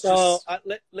 or it was just?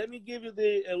 Let me give you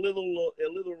a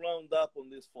little roundup on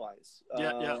these flies.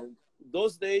 Yeah.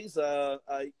 Those days,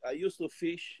 I used to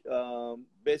fish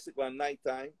basically at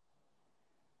nighttime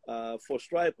for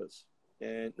stripers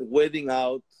and wading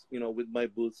out, with my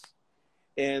boots.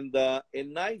 And at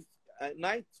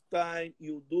nighttime,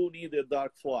 you do need a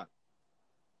dark fly,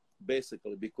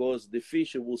 basically, because the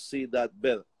fish will see that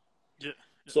better. Yeah.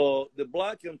 So the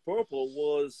black and purple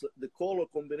was the color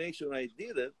combination I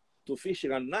did it to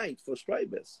fishing at night for striped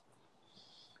bass.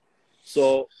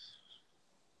 So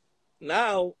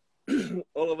now,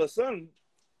 all of a sudden,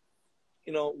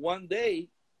 one day,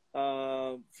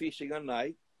 fishing at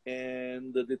night,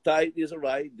 and the tide is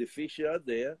right, the fish are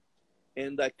there,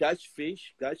 and I catch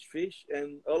fish,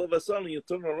 and all of a sudden you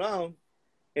turn around,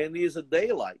 and it's a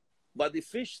daylight, but the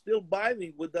fish still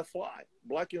biting with the fly,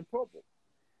 black and purple.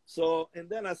 So, and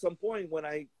then at some point when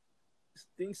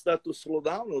things start to slow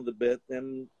down a little bit,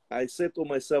 and I said to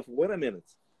myself, wait a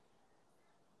minute.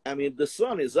 I mean, the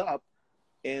sun is up,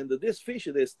 and this fish,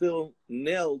 they still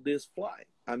nail this fly.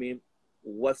 I mean,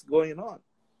 what's going on?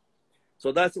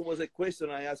 So that was a question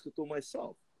I asked to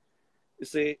myself. You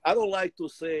see, I don't like to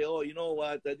say, oh, you know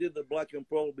what, I did the black and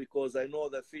pearl because I know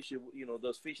that fish,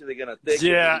 those fish, they're going to take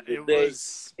it.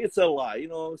 It's a lie.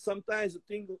 Sometimes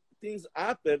things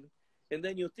happen, and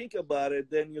then you think about it,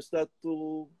 then you start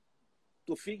to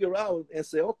figure out and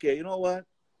say, okay, you know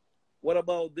what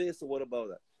about this or what about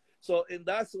that? So, and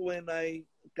that's when I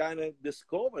kind of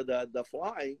discovered that the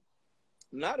fly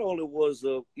not only was,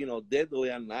 deadly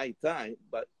at nighttime,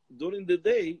 but during the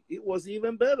day, it was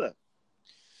even better.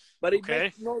 But it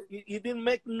didn't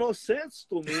make no sense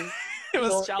to me. It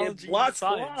was challenging a black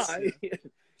science.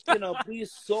 Fly, be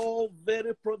so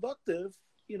very productive,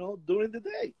 during the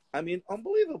day. I mean,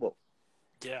 unbelievable.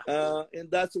 Yeah. And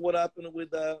that's what happened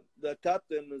with the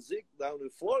captain Zeke down in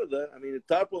Florida. I mean,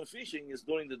 tarpon fishing is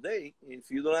during the day. If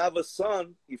you don't have a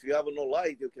sun, if you have no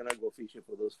light, you cannot go fishing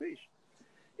for those fish.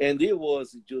 And it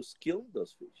was just killing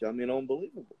those fish. I mean,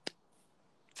 unbelievable.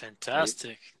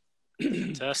 Fantastic.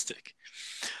 Fantastic.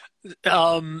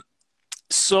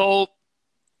 So,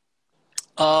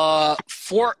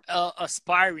 for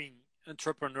aspiring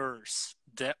entrepreneurs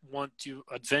that want to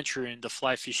adventure in the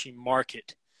fly fishing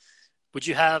market, would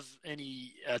you have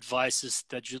any advices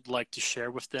that you'd like to share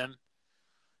with them?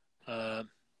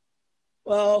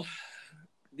 Well,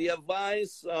 the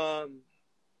advice,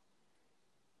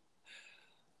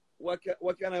 what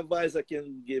kind of advice I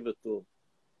can give it to?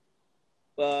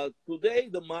 Today,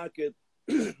 the market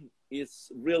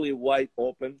is really wide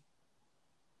open,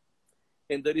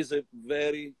 and there is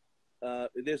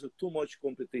there's too much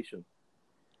competition.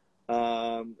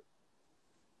 I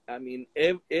mean,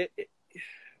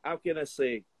 how can I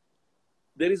say?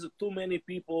 There is too many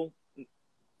people,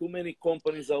 too many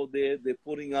companies out there. They're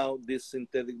putting out these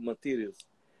synthetic materials,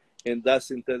 and that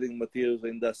synthetic materials,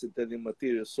 and that synthetic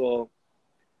materials. So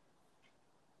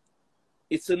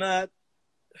it's not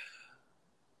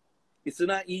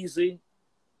easy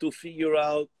to figure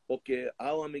out, okay,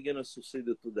 how am I going to succeed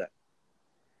to that?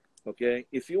 Okay,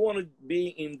 if you want to be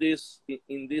in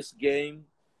this game,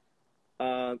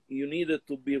 you needed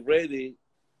to be ready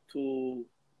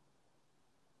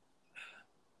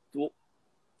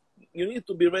you need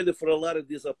to be ready for a lot of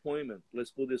disappointment.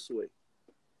 Let's put it this way,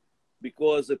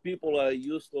 because the people are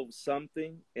used to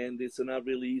something, and it's not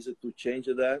really easy to change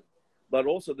that. But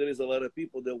also, there is a lot of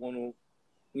people that want to,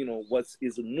 what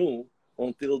is new,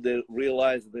 until they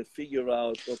realize, they figure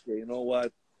out, okay, you know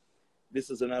what, this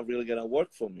is not really going to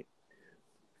work for me.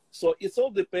 So it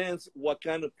all depends what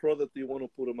kind of product you want to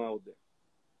put them out there.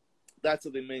 That's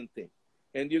the main thing.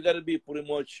 And you got to be pretty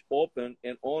much open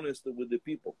and honest with the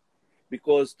people.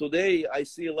 Because today I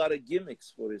see a lot of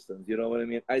gimmicks, for instance, you know what I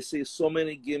mean? I see so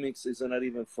many gimmicks, it's not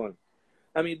even fun.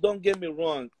 I mean, don't get me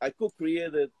wrong. I could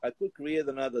create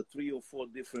another 3 or 4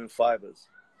 different fibers.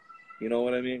 You know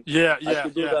what I mean? Yeah. I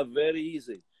could do that very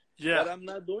easy. Yeah. But I'm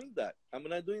not doing that. I'm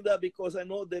not doing that because I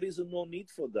know there is no need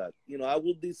for that. I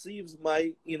will deceive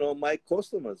my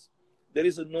customers. There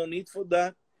is no need for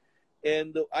that.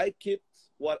 And I keep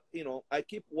what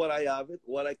I have,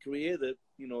 what I created,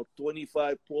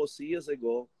 25 plus years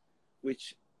ago,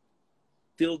 which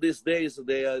till these days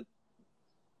they are,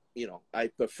 I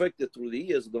perfected through the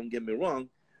years, don't get me wrong,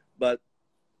 but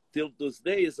till those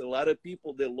days, a lot of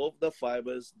people, they love the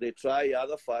fibers. They try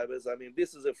other fibers. I mean,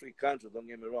 this is a free country. Don't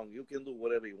get me wrong. You can do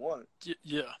whatever you want.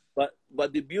 Yeah. But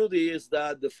the beauty is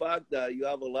that the fact that you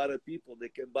have a lot of people, they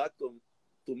come back to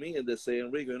to me and they say,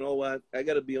 Enrico, you know what? I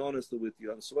got to be honest with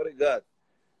you. I swear to God,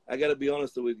 I got to be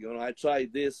honest with you. You know, I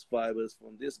tried this fibers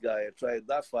from this guy. I tried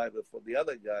that fiber from the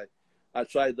other guy. I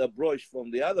tried the brush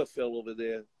from the other fellow over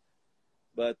there.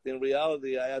 But in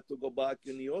reality, I had to go back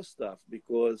in your stuff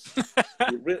because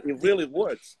it really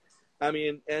works. I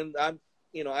mean, and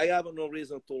I have no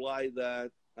reason to lie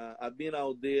that I've been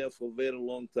out there for a very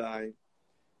long time,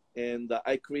 and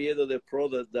I created a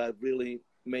product that really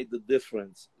made the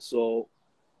difference. So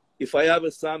if I have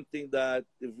something that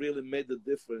it really made the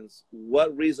difference,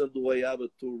 what reason do I have to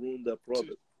ruin the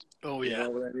product? Oh You yeah, know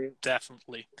what I mean?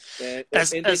 definitely. And,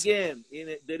 As and as again,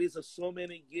 there is so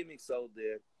many gimmicks out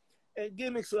there, and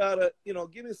gimmicks are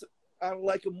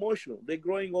like emotional. They're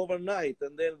growing overnight,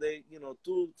 and then they,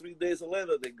 2-3 days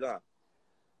later, they're gone.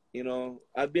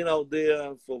 I've been out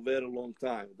there for a very long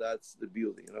time. That's the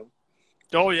beauty.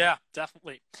 oh yeah,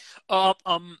 definitely. Uh,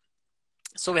 um,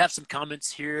 so we have some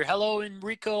comments here. Hello,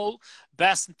 Enrico.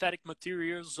 Best synthetic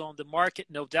materials on the market,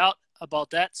 no doubt about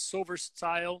that. So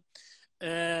versatile,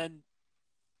 and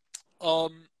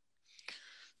um,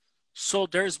 so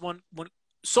there's one.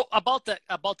 So about that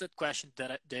question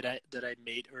that I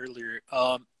made earlier.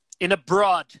 In a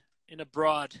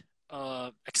broad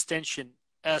extension,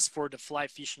 as for the fly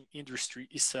fishing industry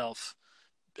itself,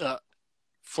 uh,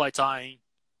 fly tying,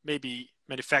 maybe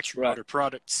manufacturing Right. other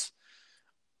products.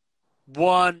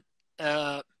 One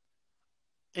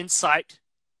insight,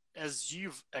 as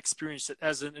you've experienced it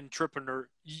as an entrepreneur,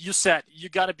 you said you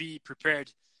got to be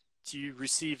prepared to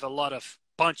receive a lot of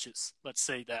punches. Let's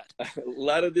say that. A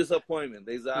lot of disappointment.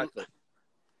 Exactly.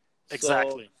 So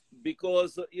Exactly.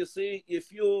 because you see,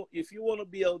 if you want to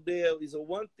be out there, is a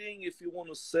one thing if you want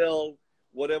to sell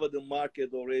whatever the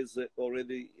market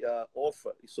already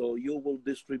offer. So you will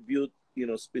distribute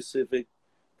specific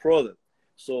product.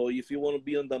 So if you want to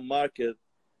be on the market,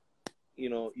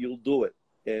 you'll do it,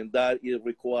 and that it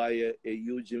require a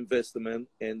huge investment,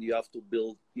 and you have to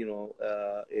build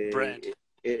Brand.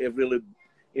 a really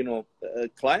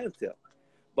clientele.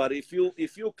 But if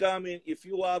you come in, if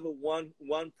you have one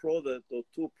product or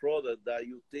two product that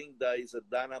you think that is a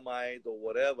dynamite or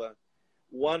whatever,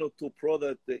 one or two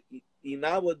product in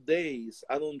our days,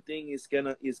 I don't think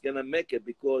it's gonna make it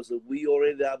because we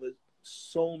already have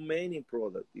so many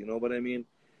products. You know what I mean?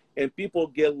 And people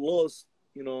get lost.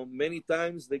 Many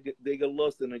times they get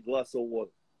lost in a glass of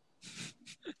water.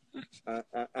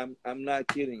 I'm not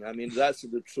kidding. I mean, that's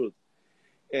the truth.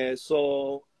 And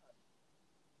so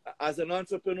as an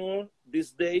entrepreneur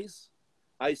these days,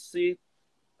 I see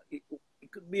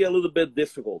it could be a little bit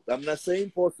difficult. I'm not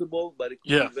saying possible, but it could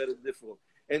be Yeah. very difficult.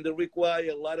 And they require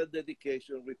a lot of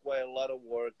dedication, require a lot of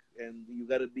work, and you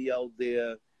got to be out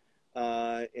there.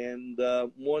 And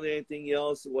more than anything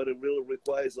else, what it really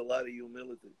requires a lot of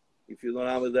humility. If you don't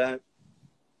have that,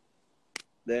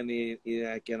 then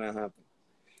it cannot happen. You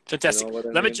know Fantastic. what I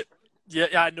Let me. mean?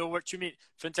 Yeah, I know what you mean.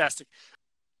 Fantastic.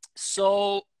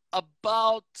 So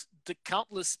about the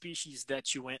countless species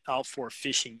that you went out for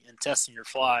fishing and testing your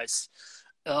flies,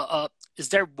 is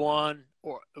there one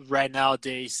or right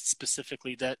nowadays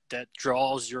specifically that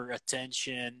draws your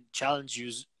attention,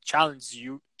 challenges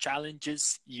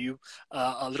you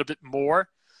a little bit more?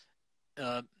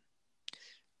 Uh,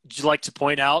 would you like to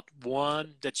point out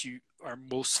one that you are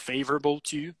most favorable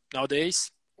to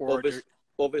nowadays, or Of a, there,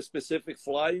 of a specific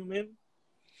fly, you mean?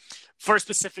 for a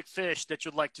specific fish that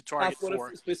you'd like to target For a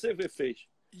for? specific fish.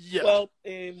 Yeah, Well,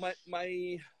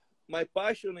 my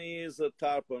passion is a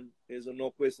tarpon. Is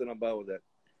no question about that.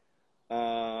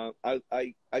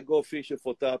 I go fishing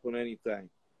for tarpon anytime.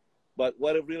 But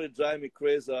what really drives me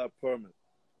crazy are permit.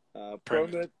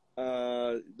 permit.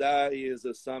 Permit. That is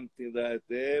something that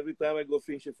every time I go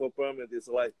fishing for permit, it's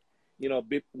like,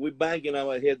 we banging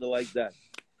our head like that,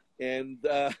 and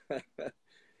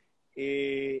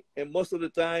and most of the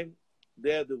time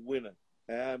they're the winner.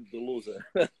 I'm the loser.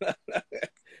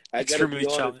 I gotta be Extremely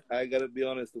honest. challenging. I gotta be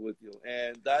honest with you,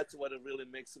 and that's what it really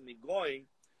makes me going,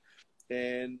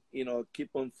 and keep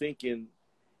on thinking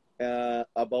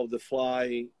about the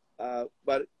fly.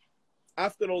 But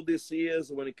after all these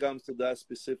years, when it comes to that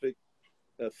specific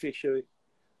fishery,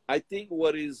 I think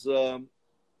what is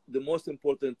the most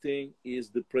important thing is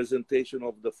the presentation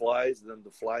of the flies and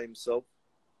the fly himself.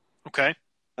 Okay.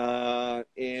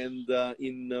 And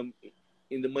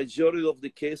in the majority of the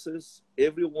cases,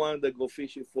 everyone that go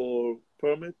fishing for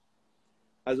permit,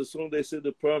 as soon as they see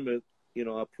the permit,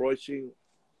 approaching,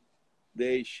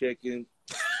 they shaking,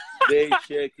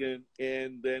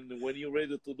 and then when you're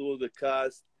ready to do the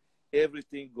cast,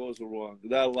 everything goes wrong.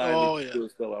 That line is Oh yeah.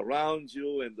 just all around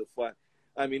you, and the fly.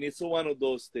 I mean, it's one of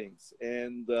those things,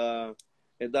 and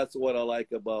that's what I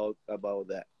like about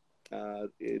that.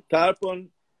 Tarpon,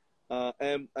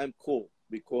 I'm cool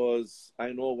because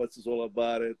I know what it's all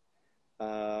about it,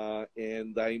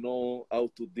 and I know how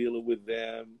to deal with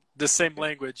them. The same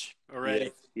language Yes,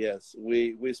 already. yes,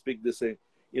 we speak the same.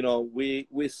 You know, we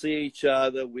see each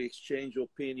other, we exchange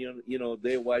opinion. You know,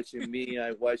 they watching me,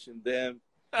 I watching them.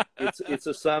 It's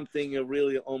a something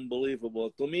really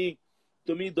unbelievable to me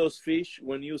those fish,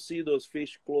 when you see those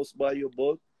fish close by your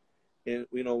boat, and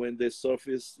you know when they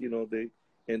surface, you know,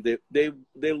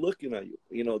 they're looking at you,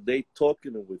 you know, they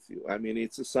talking with you. I mean,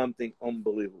 it's something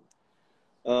unbelievable.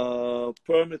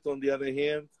 Permit on the other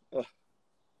hand,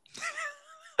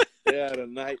 they are a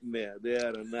nightmare, they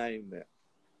are a nightmare,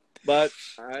 but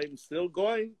I'm still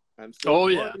going, I'm still Oh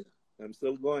yeah, going, I'm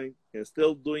still going and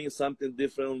still doing something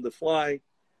different on the fly.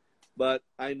 But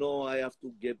I know I have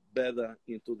to get better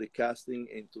into the casting,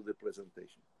 into the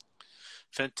presentation.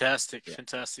 fantastic, Yeah.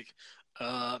 fantastic.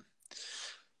 Uh,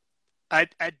 I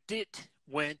did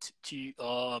went to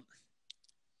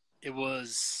it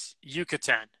was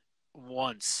Yucatan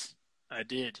once. I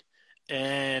did,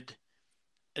 and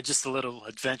just a little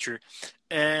adventure,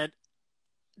 and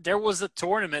there was a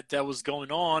tournament that was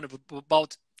going on with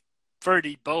about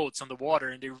 30 boats on the water,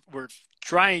 and they were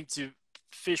trying to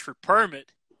fish for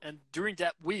permit. And during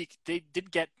that week, they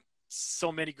didn't get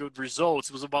so many good results.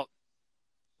 It was about,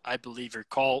 I believe,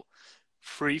 recall,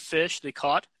 3 fish they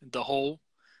caught the whole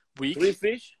Three week.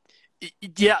 fish?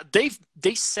 Yeah,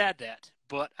 they said that,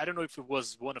 but I don't know if it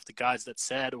was one of the guys that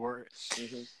said, or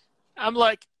Mm-hmm. I'm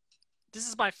like, this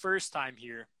is my first time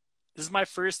here. This is my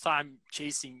first time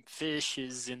chasing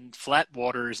fishes in flat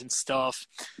waters and stuff.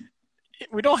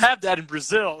 We don't have that in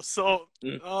Brazil, so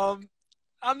um,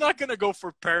 I'm not gonna go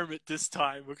for permit this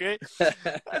time. Okay,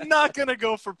 I'm not gonna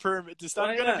go for permit this time. I'm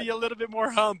Why gonna not? be a little bit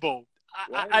more humble.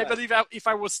 Why I not? believe if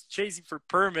I was chasing for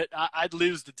permit, I'd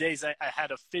lose the days I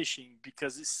had of fishing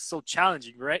because it's so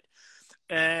challenging, right?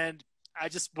 And I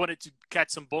just wanted to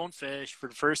catch some bonefish for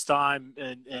the first time,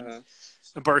 Uh-huh.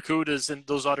 and barracudas and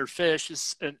those other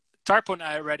fish. And tarpon,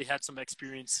 I already had some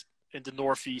experience in the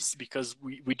Northeast because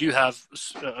we do have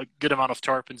a good amount of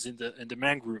tarpons in the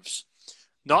mangroves.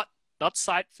 Not not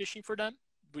side fishing for them.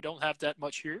 We don't have that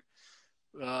much here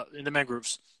in the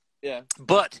mangroves. Yeah.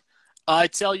 But I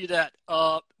tell you that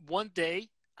one day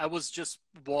I was just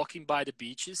walking by the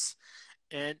beaches,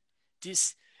 and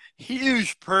this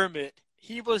huge permit,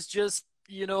 he was just,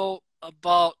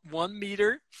 about 1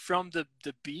 meter from the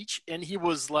beach, and he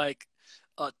was like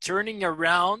turning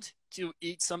around to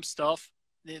eat some stuff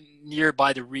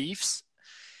nearby the reefs.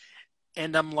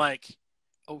 And I'm like,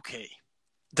 okay,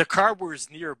 the car was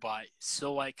nearby.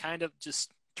 So I kind of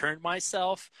just turned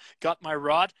myself, got my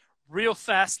rod real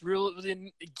fast, real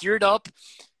geared up.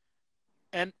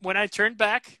 And when I turned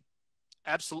back,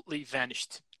 absolutely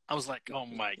vanished. I was like, oh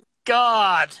my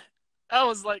God. That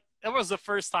was the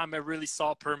first time I really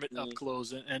saw permit up Mm.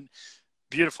 close, and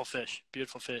beautiful fish,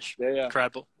 Yeah.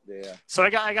 incredible. Yeah. So I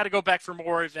got to go back for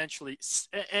more eventually.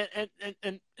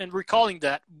 And recalling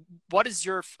that, what is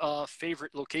your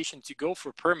favorite location to go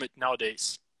for permit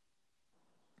nowadays?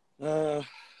 Uh,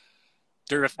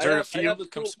 There are a few.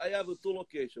 I have a two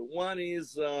location. One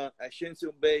is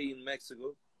Ascension Bay in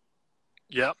Mexico,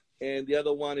 Yeah, and the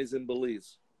other one is in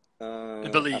Belize. in Uh,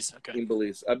 Belize. Okay, in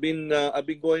Belize, I've been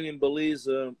going in Belize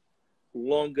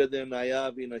longer than I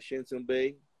have in Ascension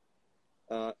Bay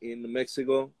in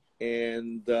Mexico,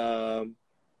 and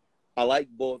I like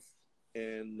both.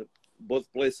 And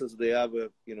both places they have a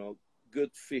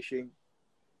good fishing,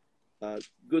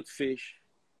 good fish,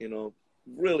 you know,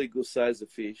 really good size of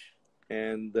fish,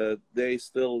 and they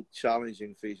still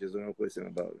challenging fishes. No question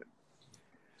about it.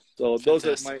 So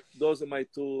fantastic, those are my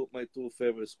two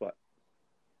favorite spots.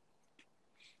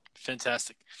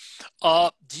 fantastic.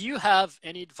 Do you have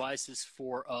any advices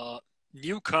for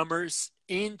newcomers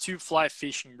into fly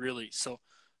fishing? Really, so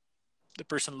the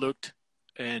person looked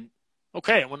and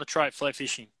okay, I want to try fly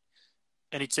fishing.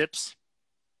 Any tips?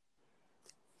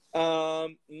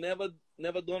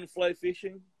 Never done fly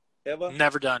fishing ever.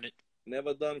 Never done it.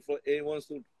 Never done fly. He wants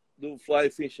to do fly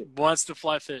fishing. Wants to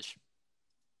fly fish.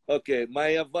 Okay, my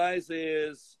advice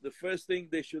is the first thing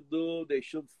they should do. They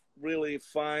should really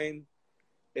find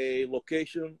a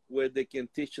location where they can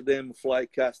teach them fly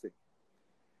casting.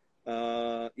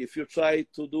 If you try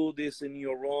to do this in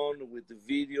your own with the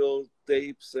video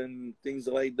tapes and things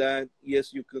like that,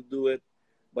 yes, you could do it,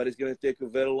 but it's going to take a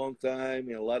very long time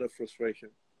and a lot of frustration.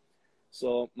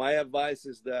 So my advice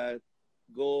is that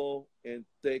go and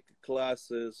take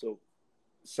classes of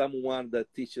someone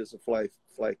that teaches fly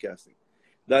casting.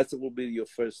 That will be your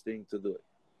first thing to do it,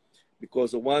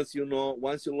 because once you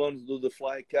learn to do the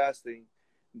fly casting,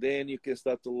 then you can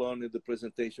start to learn the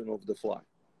presentation of the fly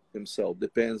himself.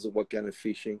 Depends on what kind of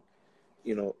fishing,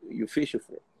 you fish it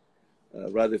for.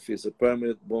 Rather if it's a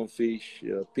permit, bonefish,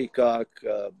 peacock,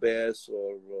 bass,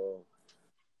 or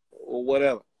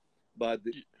whatever. But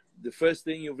the first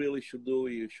thing you really should do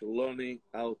is you should learning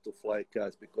how to fly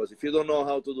cast, because if you don't know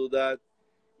how to do that,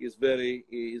 it's very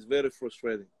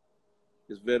frustrating.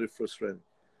 It's very frustrating.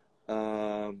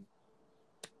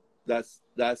 That's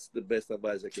the best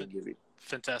advice I can give you.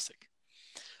 Fantastic.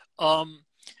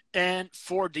 And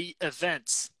for the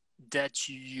events that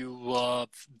you've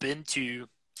been to,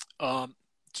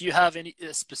 do you have any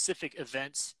specific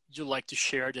events you like to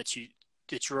share that you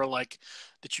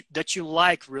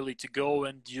like really to go,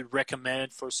 and you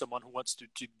recommend for someone who wants to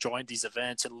join these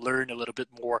events and learn a little bit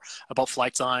more about fly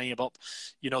tying, about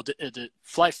the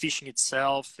fly fishing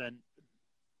itself, and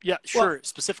yeah, sure. Well,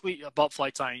 specifically about fly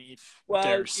tying, if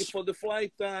for the fly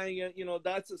tying,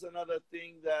 that's another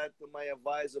thing that my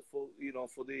advisor for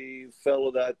the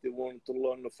fellow that they want to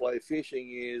learn the fly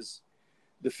fishing is,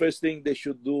 the first thing they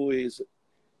should do is,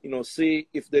 see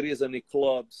if there is any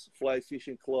clubs, fly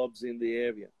fishing clubs in the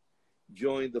area.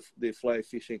 Join the fly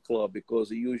fishing club,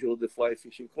 because usually the fly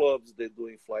fishing clubs, they're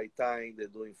doing fly tying, they're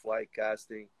doing fly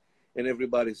casting, and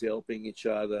everybody's helping each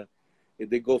other.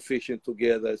 They go fishing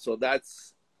together. So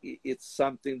it's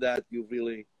something that you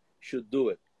really should do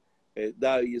it.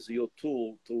 That is your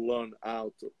tool to learn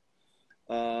how to.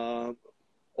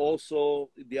 Also,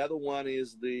 the other one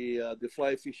is the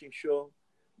fly fishing show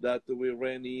that we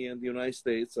ran here in the United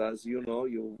States. As you know,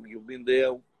 you've been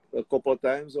there a couple of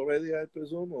times already, I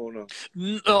presume, or no?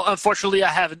 No, unfortunately, I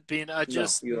haven't been. I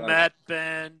just met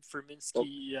Ben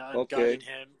Ferminski and guided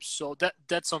him. So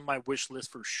that's on my wish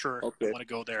list for sure. Okay. I want to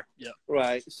go there. Yeah.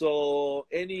 Right. So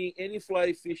any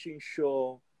fly fishing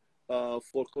show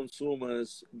for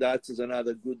consumers, that is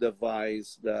another good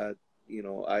advice that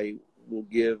I will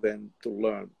give and to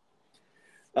learn.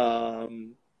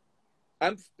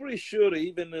 I'm pretty sure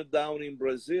even down in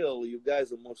Brazil, you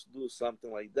guys must do something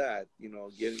like that.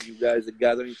 Getting you guys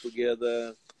gathering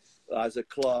together as a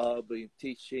club and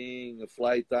teaching,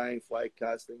 fly tying, fly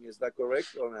casting. Is that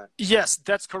correct or not? Yes,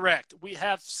 that's correct. We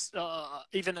have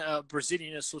even a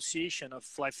Brazilian association of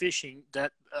fly fishing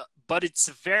but it's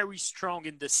very strong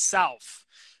in the south.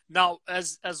 Now,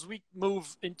 as we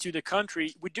move into the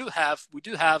country, we do have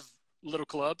little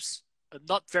clubs,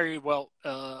 not very well.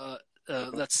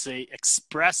 Let's say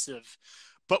expressive,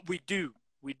 but we do.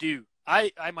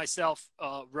 I myself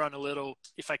run a little,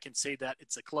 if I can say that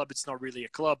it's a club. It's not really a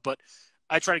club, but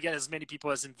I try to get as many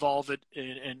people as involved.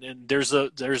 And there's a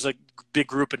big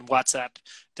group in WhatsApp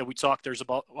that we talk. There's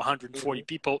about 140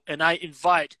 people, and I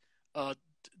invite a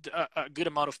good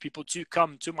amount of people to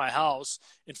come to my house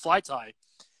and fly tie.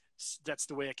 That's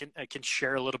the way I can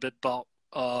share a little bit about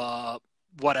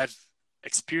what I've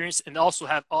experience, and also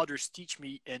have others teach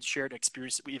me and share the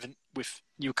experience even with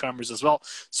newcomers as well.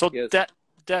 So yes,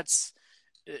 that's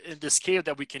in the scale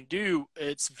that we can do,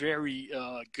 it's very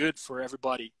good for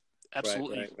everybody.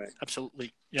 Absolutely. Right.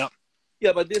 Absolutely. Yeah.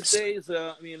 Yeah, but these days,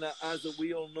 as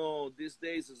we all know, these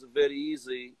days is very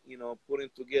easy,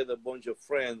 putting together a bunch of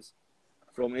friends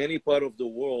from any part of the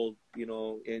world,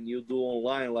 and you do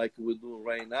online like we do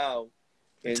right now.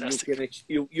 And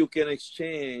you can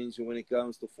exchange when it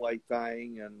comes to fly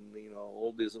tying and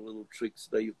all these little tricks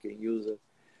that you can use,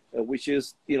 which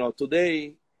is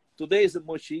today is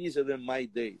much easier than my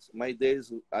days. My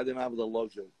days I didn't have the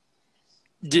luxury.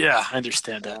 Yeah, I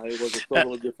understand that. It was a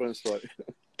totally different story.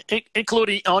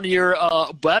 Including on your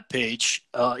webpage,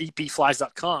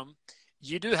 epflies.com,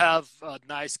 you do have a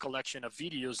nice collection of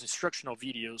videos, instructional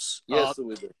videos. Yes,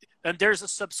 we do. And there's a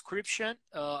subscription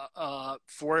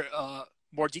for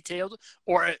more detailed,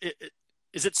 or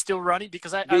is it still running?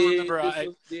 Because I remember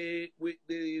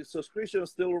the subscription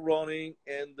is still running,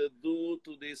 and due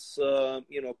to this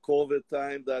COVID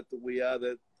time that we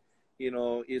added,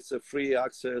 it's a free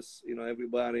access.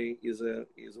 Everybody is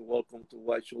welcome to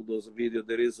watch all those videos.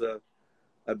 There is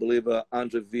I believe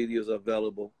 100 videos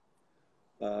available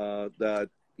that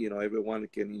everyone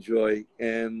can enjoy.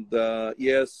 And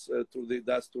yes,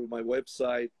 that's through my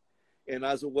website. And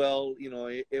as well,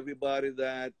 everybody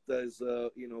that is,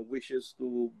 wishes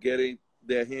to get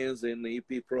their hands in the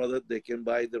EP product, they can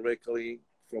buy directly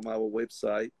from our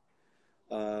website.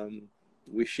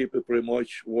 We ship it pretty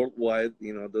much worldwide,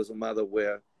 doesn't matter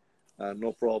where,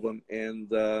 no problem.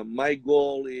 And my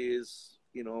goal is,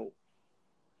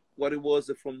 what it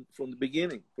was from the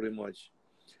beginning, pretty much.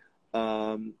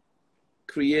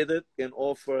 Created and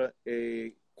offer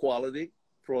a quality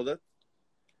product,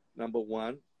 number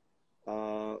one.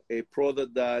 A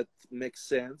product that makes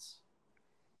sense,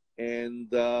 and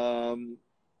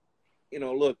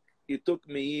look, it took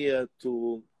me a year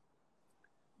to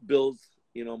build,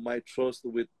 my trust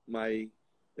with my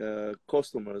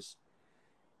customers,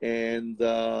 and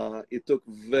it took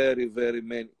very, very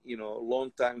many,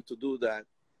 long time to do that.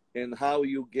 And how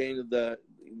you gain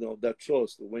that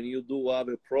trust when you do have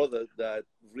a product that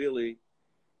really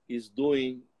is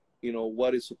doing,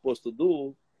 what it's supposed to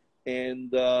do,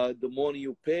 and the money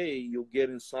you pay, you're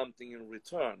getting something in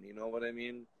return. You know what I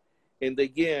mean? And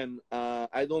again,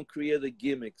 I don't create the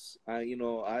gimmicks. I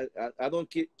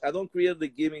don't create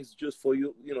the gimmicks just for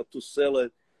you, to sell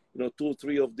it, 2,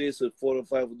 3 of this, or 4 or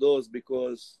 5 of those,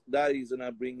 because that is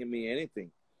not bringing me anything.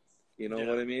 You know Yeah.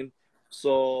 what I mean?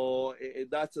 So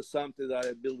that's something that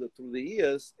I built through the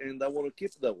years, and I want to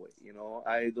keep it that way.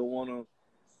 I don't want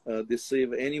to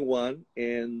deceive anyone.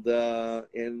 And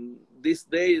these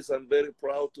days, I'm very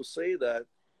proud to say that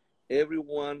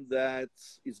everyone that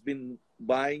has been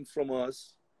buying from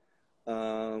us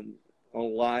um,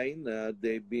 online,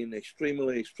 they've been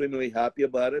extremely, extremely happy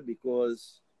about it,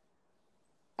 because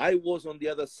I was on the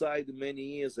other side many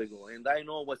years ago, and I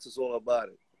know what it's all about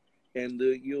it. And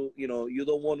you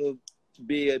don't want to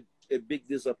be a big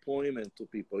disappointment to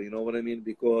people. You know what I mean?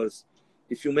 Because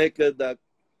if you make the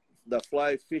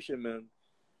fly fisherman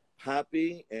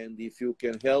happy, and if you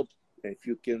can help, if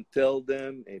you can tell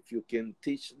them, if you can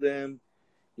teach them,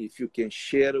 if you can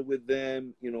share it with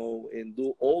them, and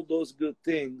do all those good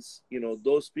things,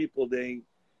 those people, they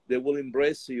will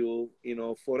embrace you,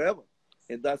 forever.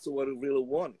 And that's what I really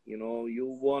want. You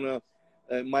want to,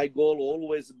 my goal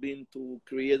always been to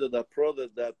create a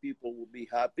product that people will be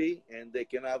happy and they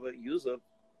can have a use of,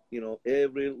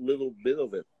 every little bit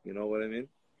of it. You know what I mean?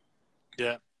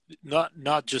 Yeah.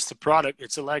 Not just a product,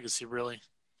 it's a legacy, really.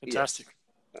 Yes, Fantastic.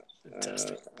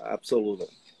 Fantastic. absolutely,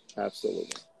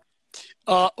 absolutely.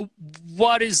 Uh,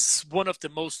 what is one of the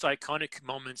most iconic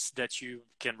moments that you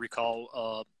can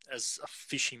recall as a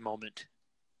fishing moment?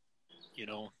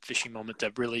 Fishing moment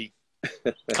that really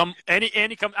come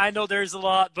any come. I know there's a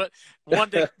lot, but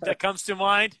one that comes to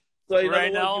mind So in other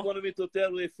right words, you now. wanted me to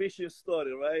tell you a fishing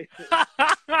story, right?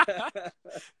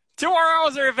 2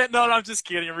 hours or event? No, I'm just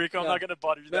kidding, Enrico. I'm No, not gonna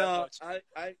bother you that no, much.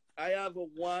 I have a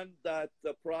one that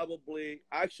probably,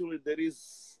 actually, there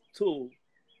is two,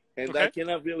 and I Okay.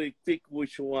 cannot really pick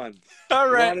which one. All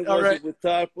right. One All was right. with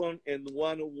tarpon, and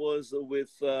one was with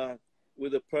a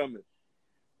permit.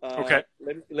 Okay.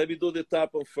 Let me do the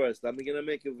tarpon first. I'm gonna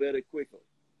make it very quickly.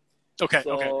 Okay.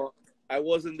 Okay. So I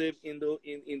was in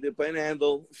the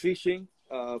Panhandle fishing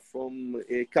from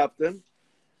a captain,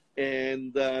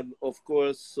 and of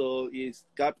course, so his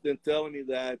captain telling me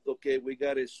that, okay, we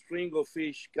got a string of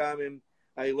fish coming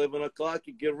at 11 o'clock.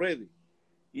 Get ready.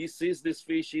 He sees this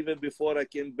fish even before I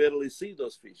can barely see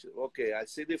those fish. Okay, I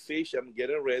see the fish. I'm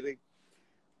getting ready.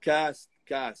 Cast,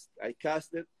 cast. I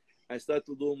cast it. I start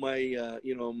to do my,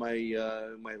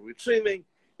 my retrieving,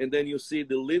 and then you see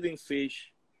the living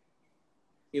fish,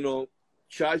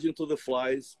 charging to the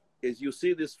flies. As you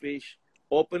see this fish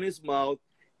open his mouth,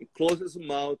 it closes his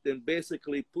mouth, and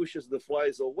basically pushes the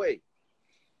flies away,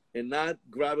 and not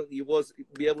grabbing. He was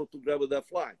be able to grab that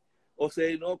fly, or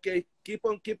saying, "Okay, keep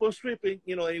on stripping."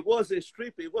 It was a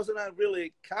strip. It wasn't not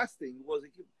really casting. It was.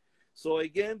 So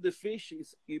again, the fish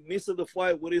he misses the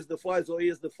fly. What is the fly? So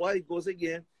here's the fly. He goes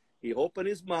again. He open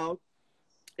his mouth,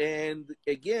 and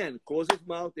again close his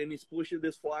mouth, and he's pushing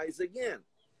these flies again,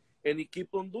 and he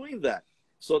keep on doing that.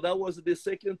 So that was the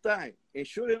second time. And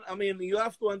shouldn't, I mean, you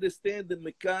have to understand the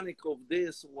mechanic of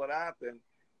this, what happened.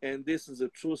 And this is a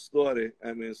true story.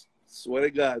 I mean, swear to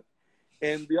God.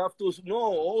 And you have to know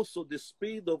also the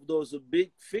speed of those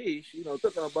big fish,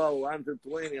 talking about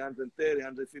 120, 130,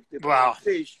 150 pound Wow.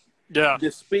 fish, Yeah.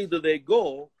 the speed that they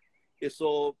go. And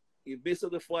so he missed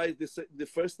the fly the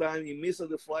first time, he missed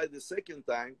the fly the second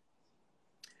time.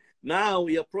 Now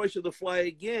he approached the fly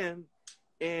again,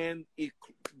 and he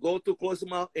go to close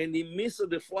him out, and he missed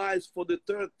the flies for the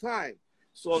third time.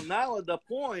 So now at the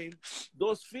point,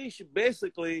 those fish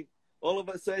basically all of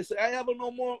a sudden say, I have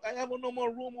no more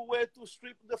room where to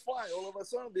strip the fly. All of a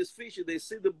sudden, these fish, they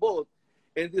see the boat,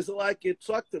 and it's like a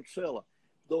tractor trailer.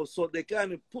 So they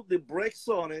kind of put the brakes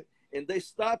on it, and they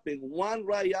stop it one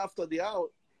right after the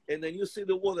out, and then you see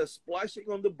the water splashing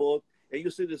on the boat, and you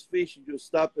see this fish just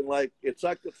stopping like a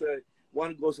tractor trailer.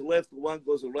 One goes left, one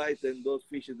goes right, and those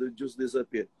fish just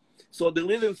disappear. So the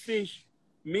living fish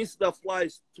missed the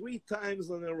flies 3 times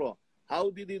in a row. How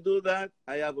did he do that?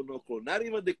 I have no clue. Not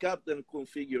even the captain could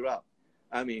figure out.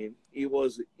 I mean, it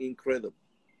was incredible.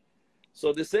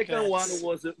 So the second one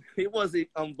was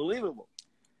unbelievable.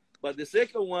 But the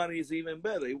second one is even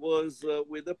better. It was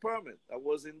with the permit. I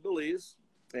was in Belize,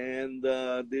 And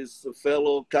this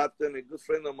fellow captain, a good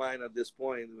friend of mine at this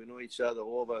point, we know each other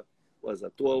over, was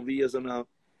it 12 years now.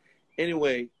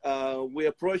 Anyway, we're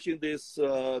approaching this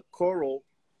coral,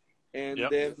 and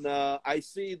Yep. then I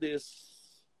see this,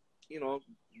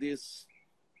 this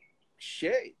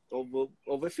shade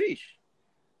of a fish.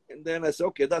 And then I said,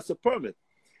 okay, that's a permit.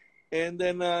 And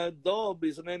then Dob,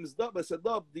 his name is Dob. I said,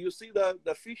 Dob, do you see the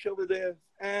fish over there?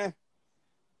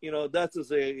 That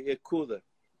is a cooler.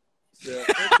 So,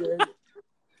 okay.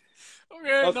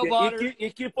 Okay, no Okay, bother. he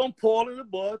keep on pulling the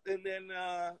boat, and then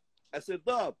I said,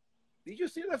 Dob, did you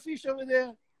see the fish over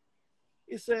there?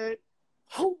 He said,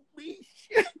 holy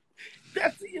shit,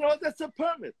 that's a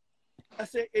permit. I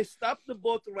said, it stopped the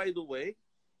boat right away,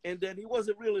 and then it was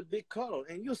a really big coral,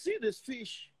 and you see this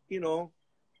fish,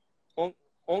 on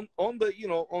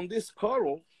on this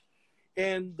coral,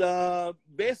 and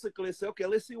basically I said, okay,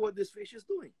 let's see what this fish is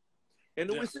doing, and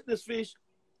then Yeah. we see this fish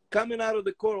coming out of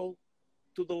the coral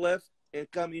to the left and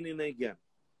coming in again,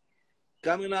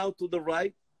 coming out to the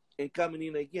right and coming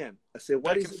in again. I said,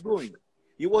 what Back is and it forth. doing?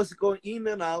 He was going in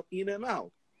and out, in and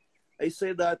out. I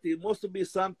said that it must be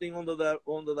something under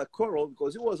the coral,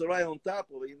 because it was right on top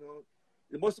of it.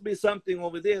 There must be something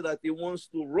over there that he wants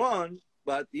to run,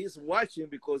 but he's watching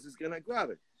because he's gonna grab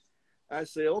it. I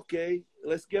say, okay,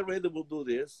 let's get ready. We'll do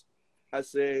this. I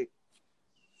say,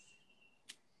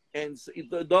 and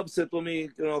the Dub said to me,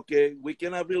 okay, we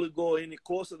cannot really go any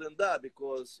closer than that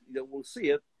because we'll see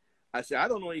it. I said, I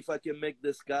don't know if I can make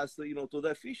this cast, to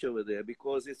that fish over there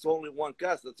because it's only one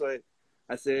cast. That's why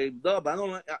I say, Dub, I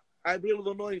don't know. I really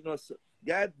don't know.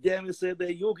 God damn it, said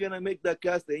that you're gonna make that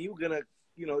cast and you're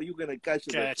gonna catch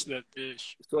that Catch fish. that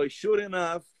fish. So sure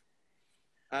enough,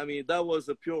 I mean, that was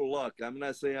a pure luck. I'm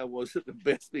not saying I was the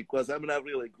best because I'm not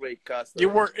really a great caster. You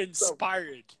were So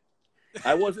inspired.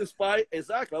 I was inspired.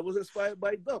 Exactly. I was inspired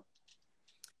by Dub.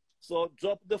 So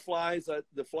drop the flies.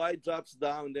 The fly drops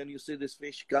down. And then you see this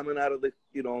fish coming out of the,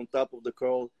 on top of the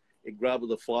curl. It grabbed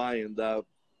the fly, and that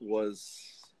was,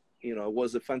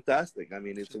 was a fantastic. I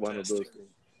mean, it's one of those Fantastic. things.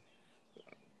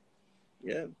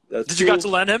 Yeah, that's Did you get cool. to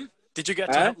land him? Did you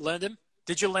get to Huh? land him?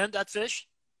 Did you land that fish?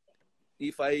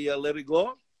 If I let it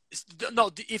go? No,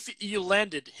 if you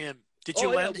landed him, did you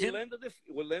Oh yeah, land him?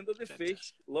 we landed the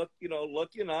fish. Fantastic.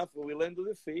 Lucky enough, we landed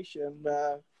the fish, and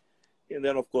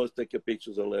then of course take your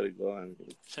pictures and let it go, and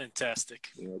Fantastic.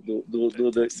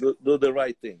 Fantastic. do the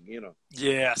right thing.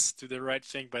 Yes, do the right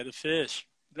thing by the fish.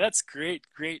 That's great.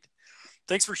 Great.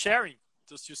 Thanks for sharing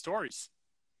those two stories.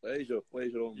 Pleasure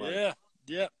all mine. Yeah,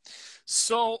 yeah.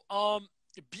 So,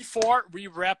 before we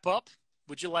wrap up,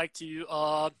 would you like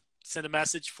to send a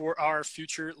message for our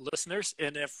future listeners,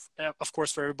 and if, of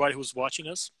course, for everybody who's watching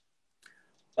us?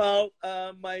 Well,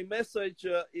 my message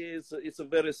is it's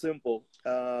very simple.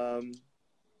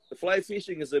 Fly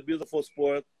fishing is a beautiful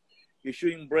sport. You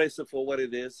should embrace it for what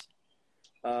it is.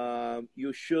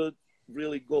 You should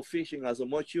really go fishing as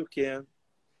much you can,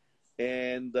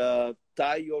 and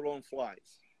tie your own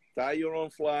flies. Tie your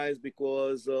own flies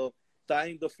because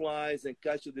tying the flies and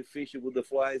catching the fish with the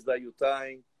flies that you're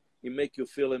tying, it make you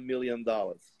feel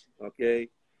 $1,000,000. Okay.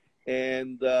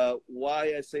 And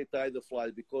why I say tie the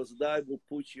flies, because that will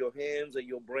put your hands and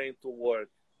your brain to work,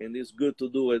 and it's good to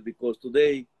do it because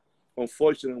today,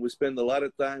 unfortunately, we spend a lot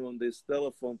of time on this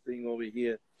telephone thing over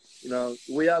here.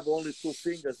 We have only two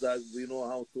fingers that we know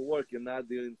how to work, and not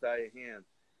the entire hand.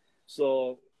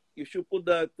 So you should put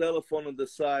that telephone on the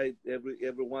side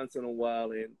every once in a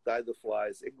while and tie the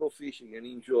flies and go fishing and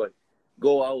enjoy.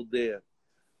 Go out there.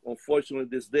 Unfortunately,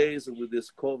 these days with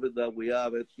this COVID that we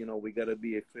have, we got to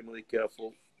be extremely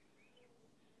careful.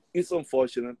 It's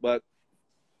unfortunate, but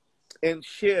and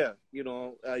share.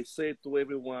 I say to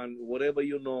everyone, whatever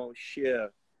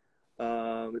share.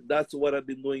 That's what I've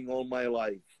been doing all my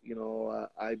life.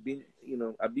 I've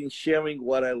been sharing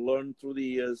what I learned through the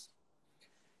years,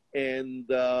 and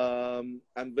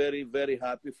I'm very, very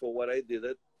happy for what I did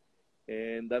it,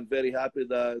 and I'm very happy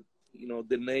that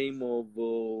the name of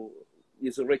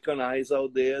is recognized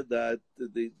out there, that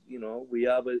we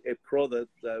have a product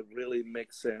that really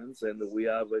makes sense, and we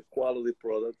have a quality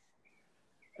product.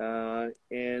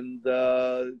 And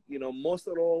most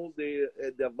of all, the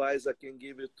advice I can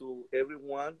give it to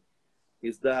everyone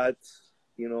is that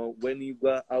when you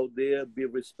go out there, be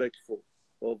respectful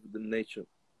of the nature.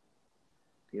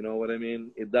 You know what I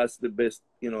mean? That's the best,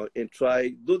 and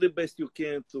do the best you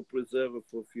can to preserve it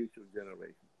for future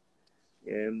generations.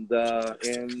 And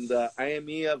I am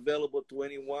here available to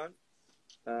anyone.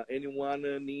 Anyone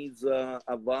needs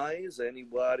advice,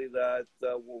 anybody that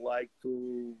would like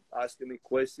to ask me a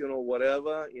question or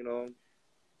whatever,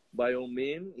 by all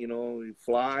means,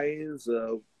 flies,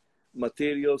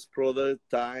 materials, product,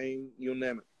 time, you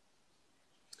name it.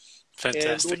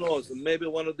 Fantastic. And who knows? Maybe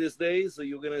one of these days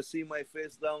you're gonna see my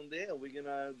face down there. We're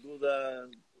gonna do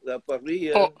the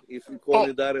parrilla, if you call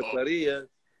it that, a parrilla.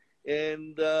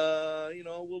 And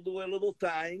we'll do a little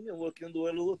tying, and we can do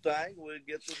a little tying. We'll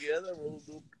get together,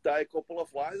 we'll tie a couple of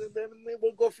flies, and then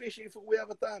we'll go fishing if we have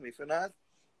a time. If not,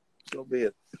 so be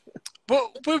it.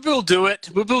 Well, we will do it.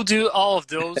 We will do all of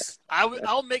those.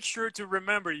 I'll make sure to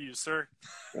remember you, sir.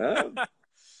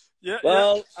 Yeah.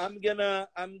 Well, yeah. I'm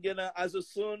gonna as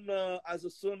soon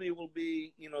it will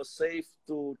be safe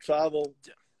to travel.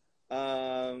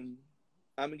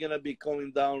 I'm gonna be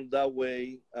coming down that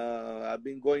way. I've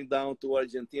been going down to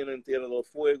Argentina and Tierra del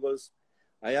Fuegos.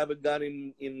 I haven't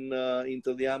gotten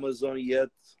into the Amazon yet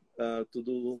to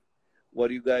do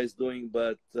what you guys doing,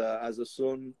 but as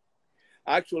soon,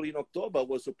 actually in October, I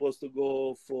was supposed to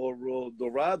go for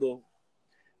Dorado,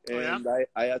 and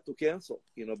I had to cancel.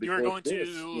 Because you were going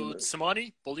to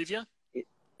Samani, Bolivia.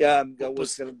 Yeah, I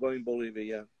was gonna go in Bolivia.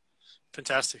 Yeah.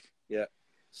 Fantastic. Yeah.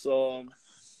 So.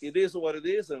 It is what it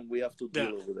is, and we have to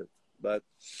deal with it. But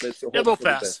let's hope we'll for the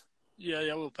pass. best.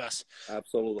 Yeah, we'll pass.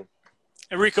 Absolutely.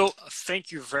 Enrico,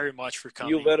 thank you very much for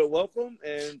coming. You're very welcome,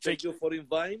 and thank you for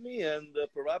inviting me. And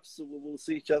perhaps we will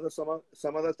see each other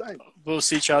some other time. We'll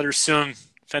see each other soon.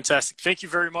 Fantastic. Thank you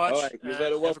very much. All right, you're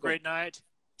very welcome. Have a great night.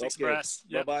 Take some rest.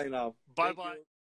 Bye-bye now. Bye-bye.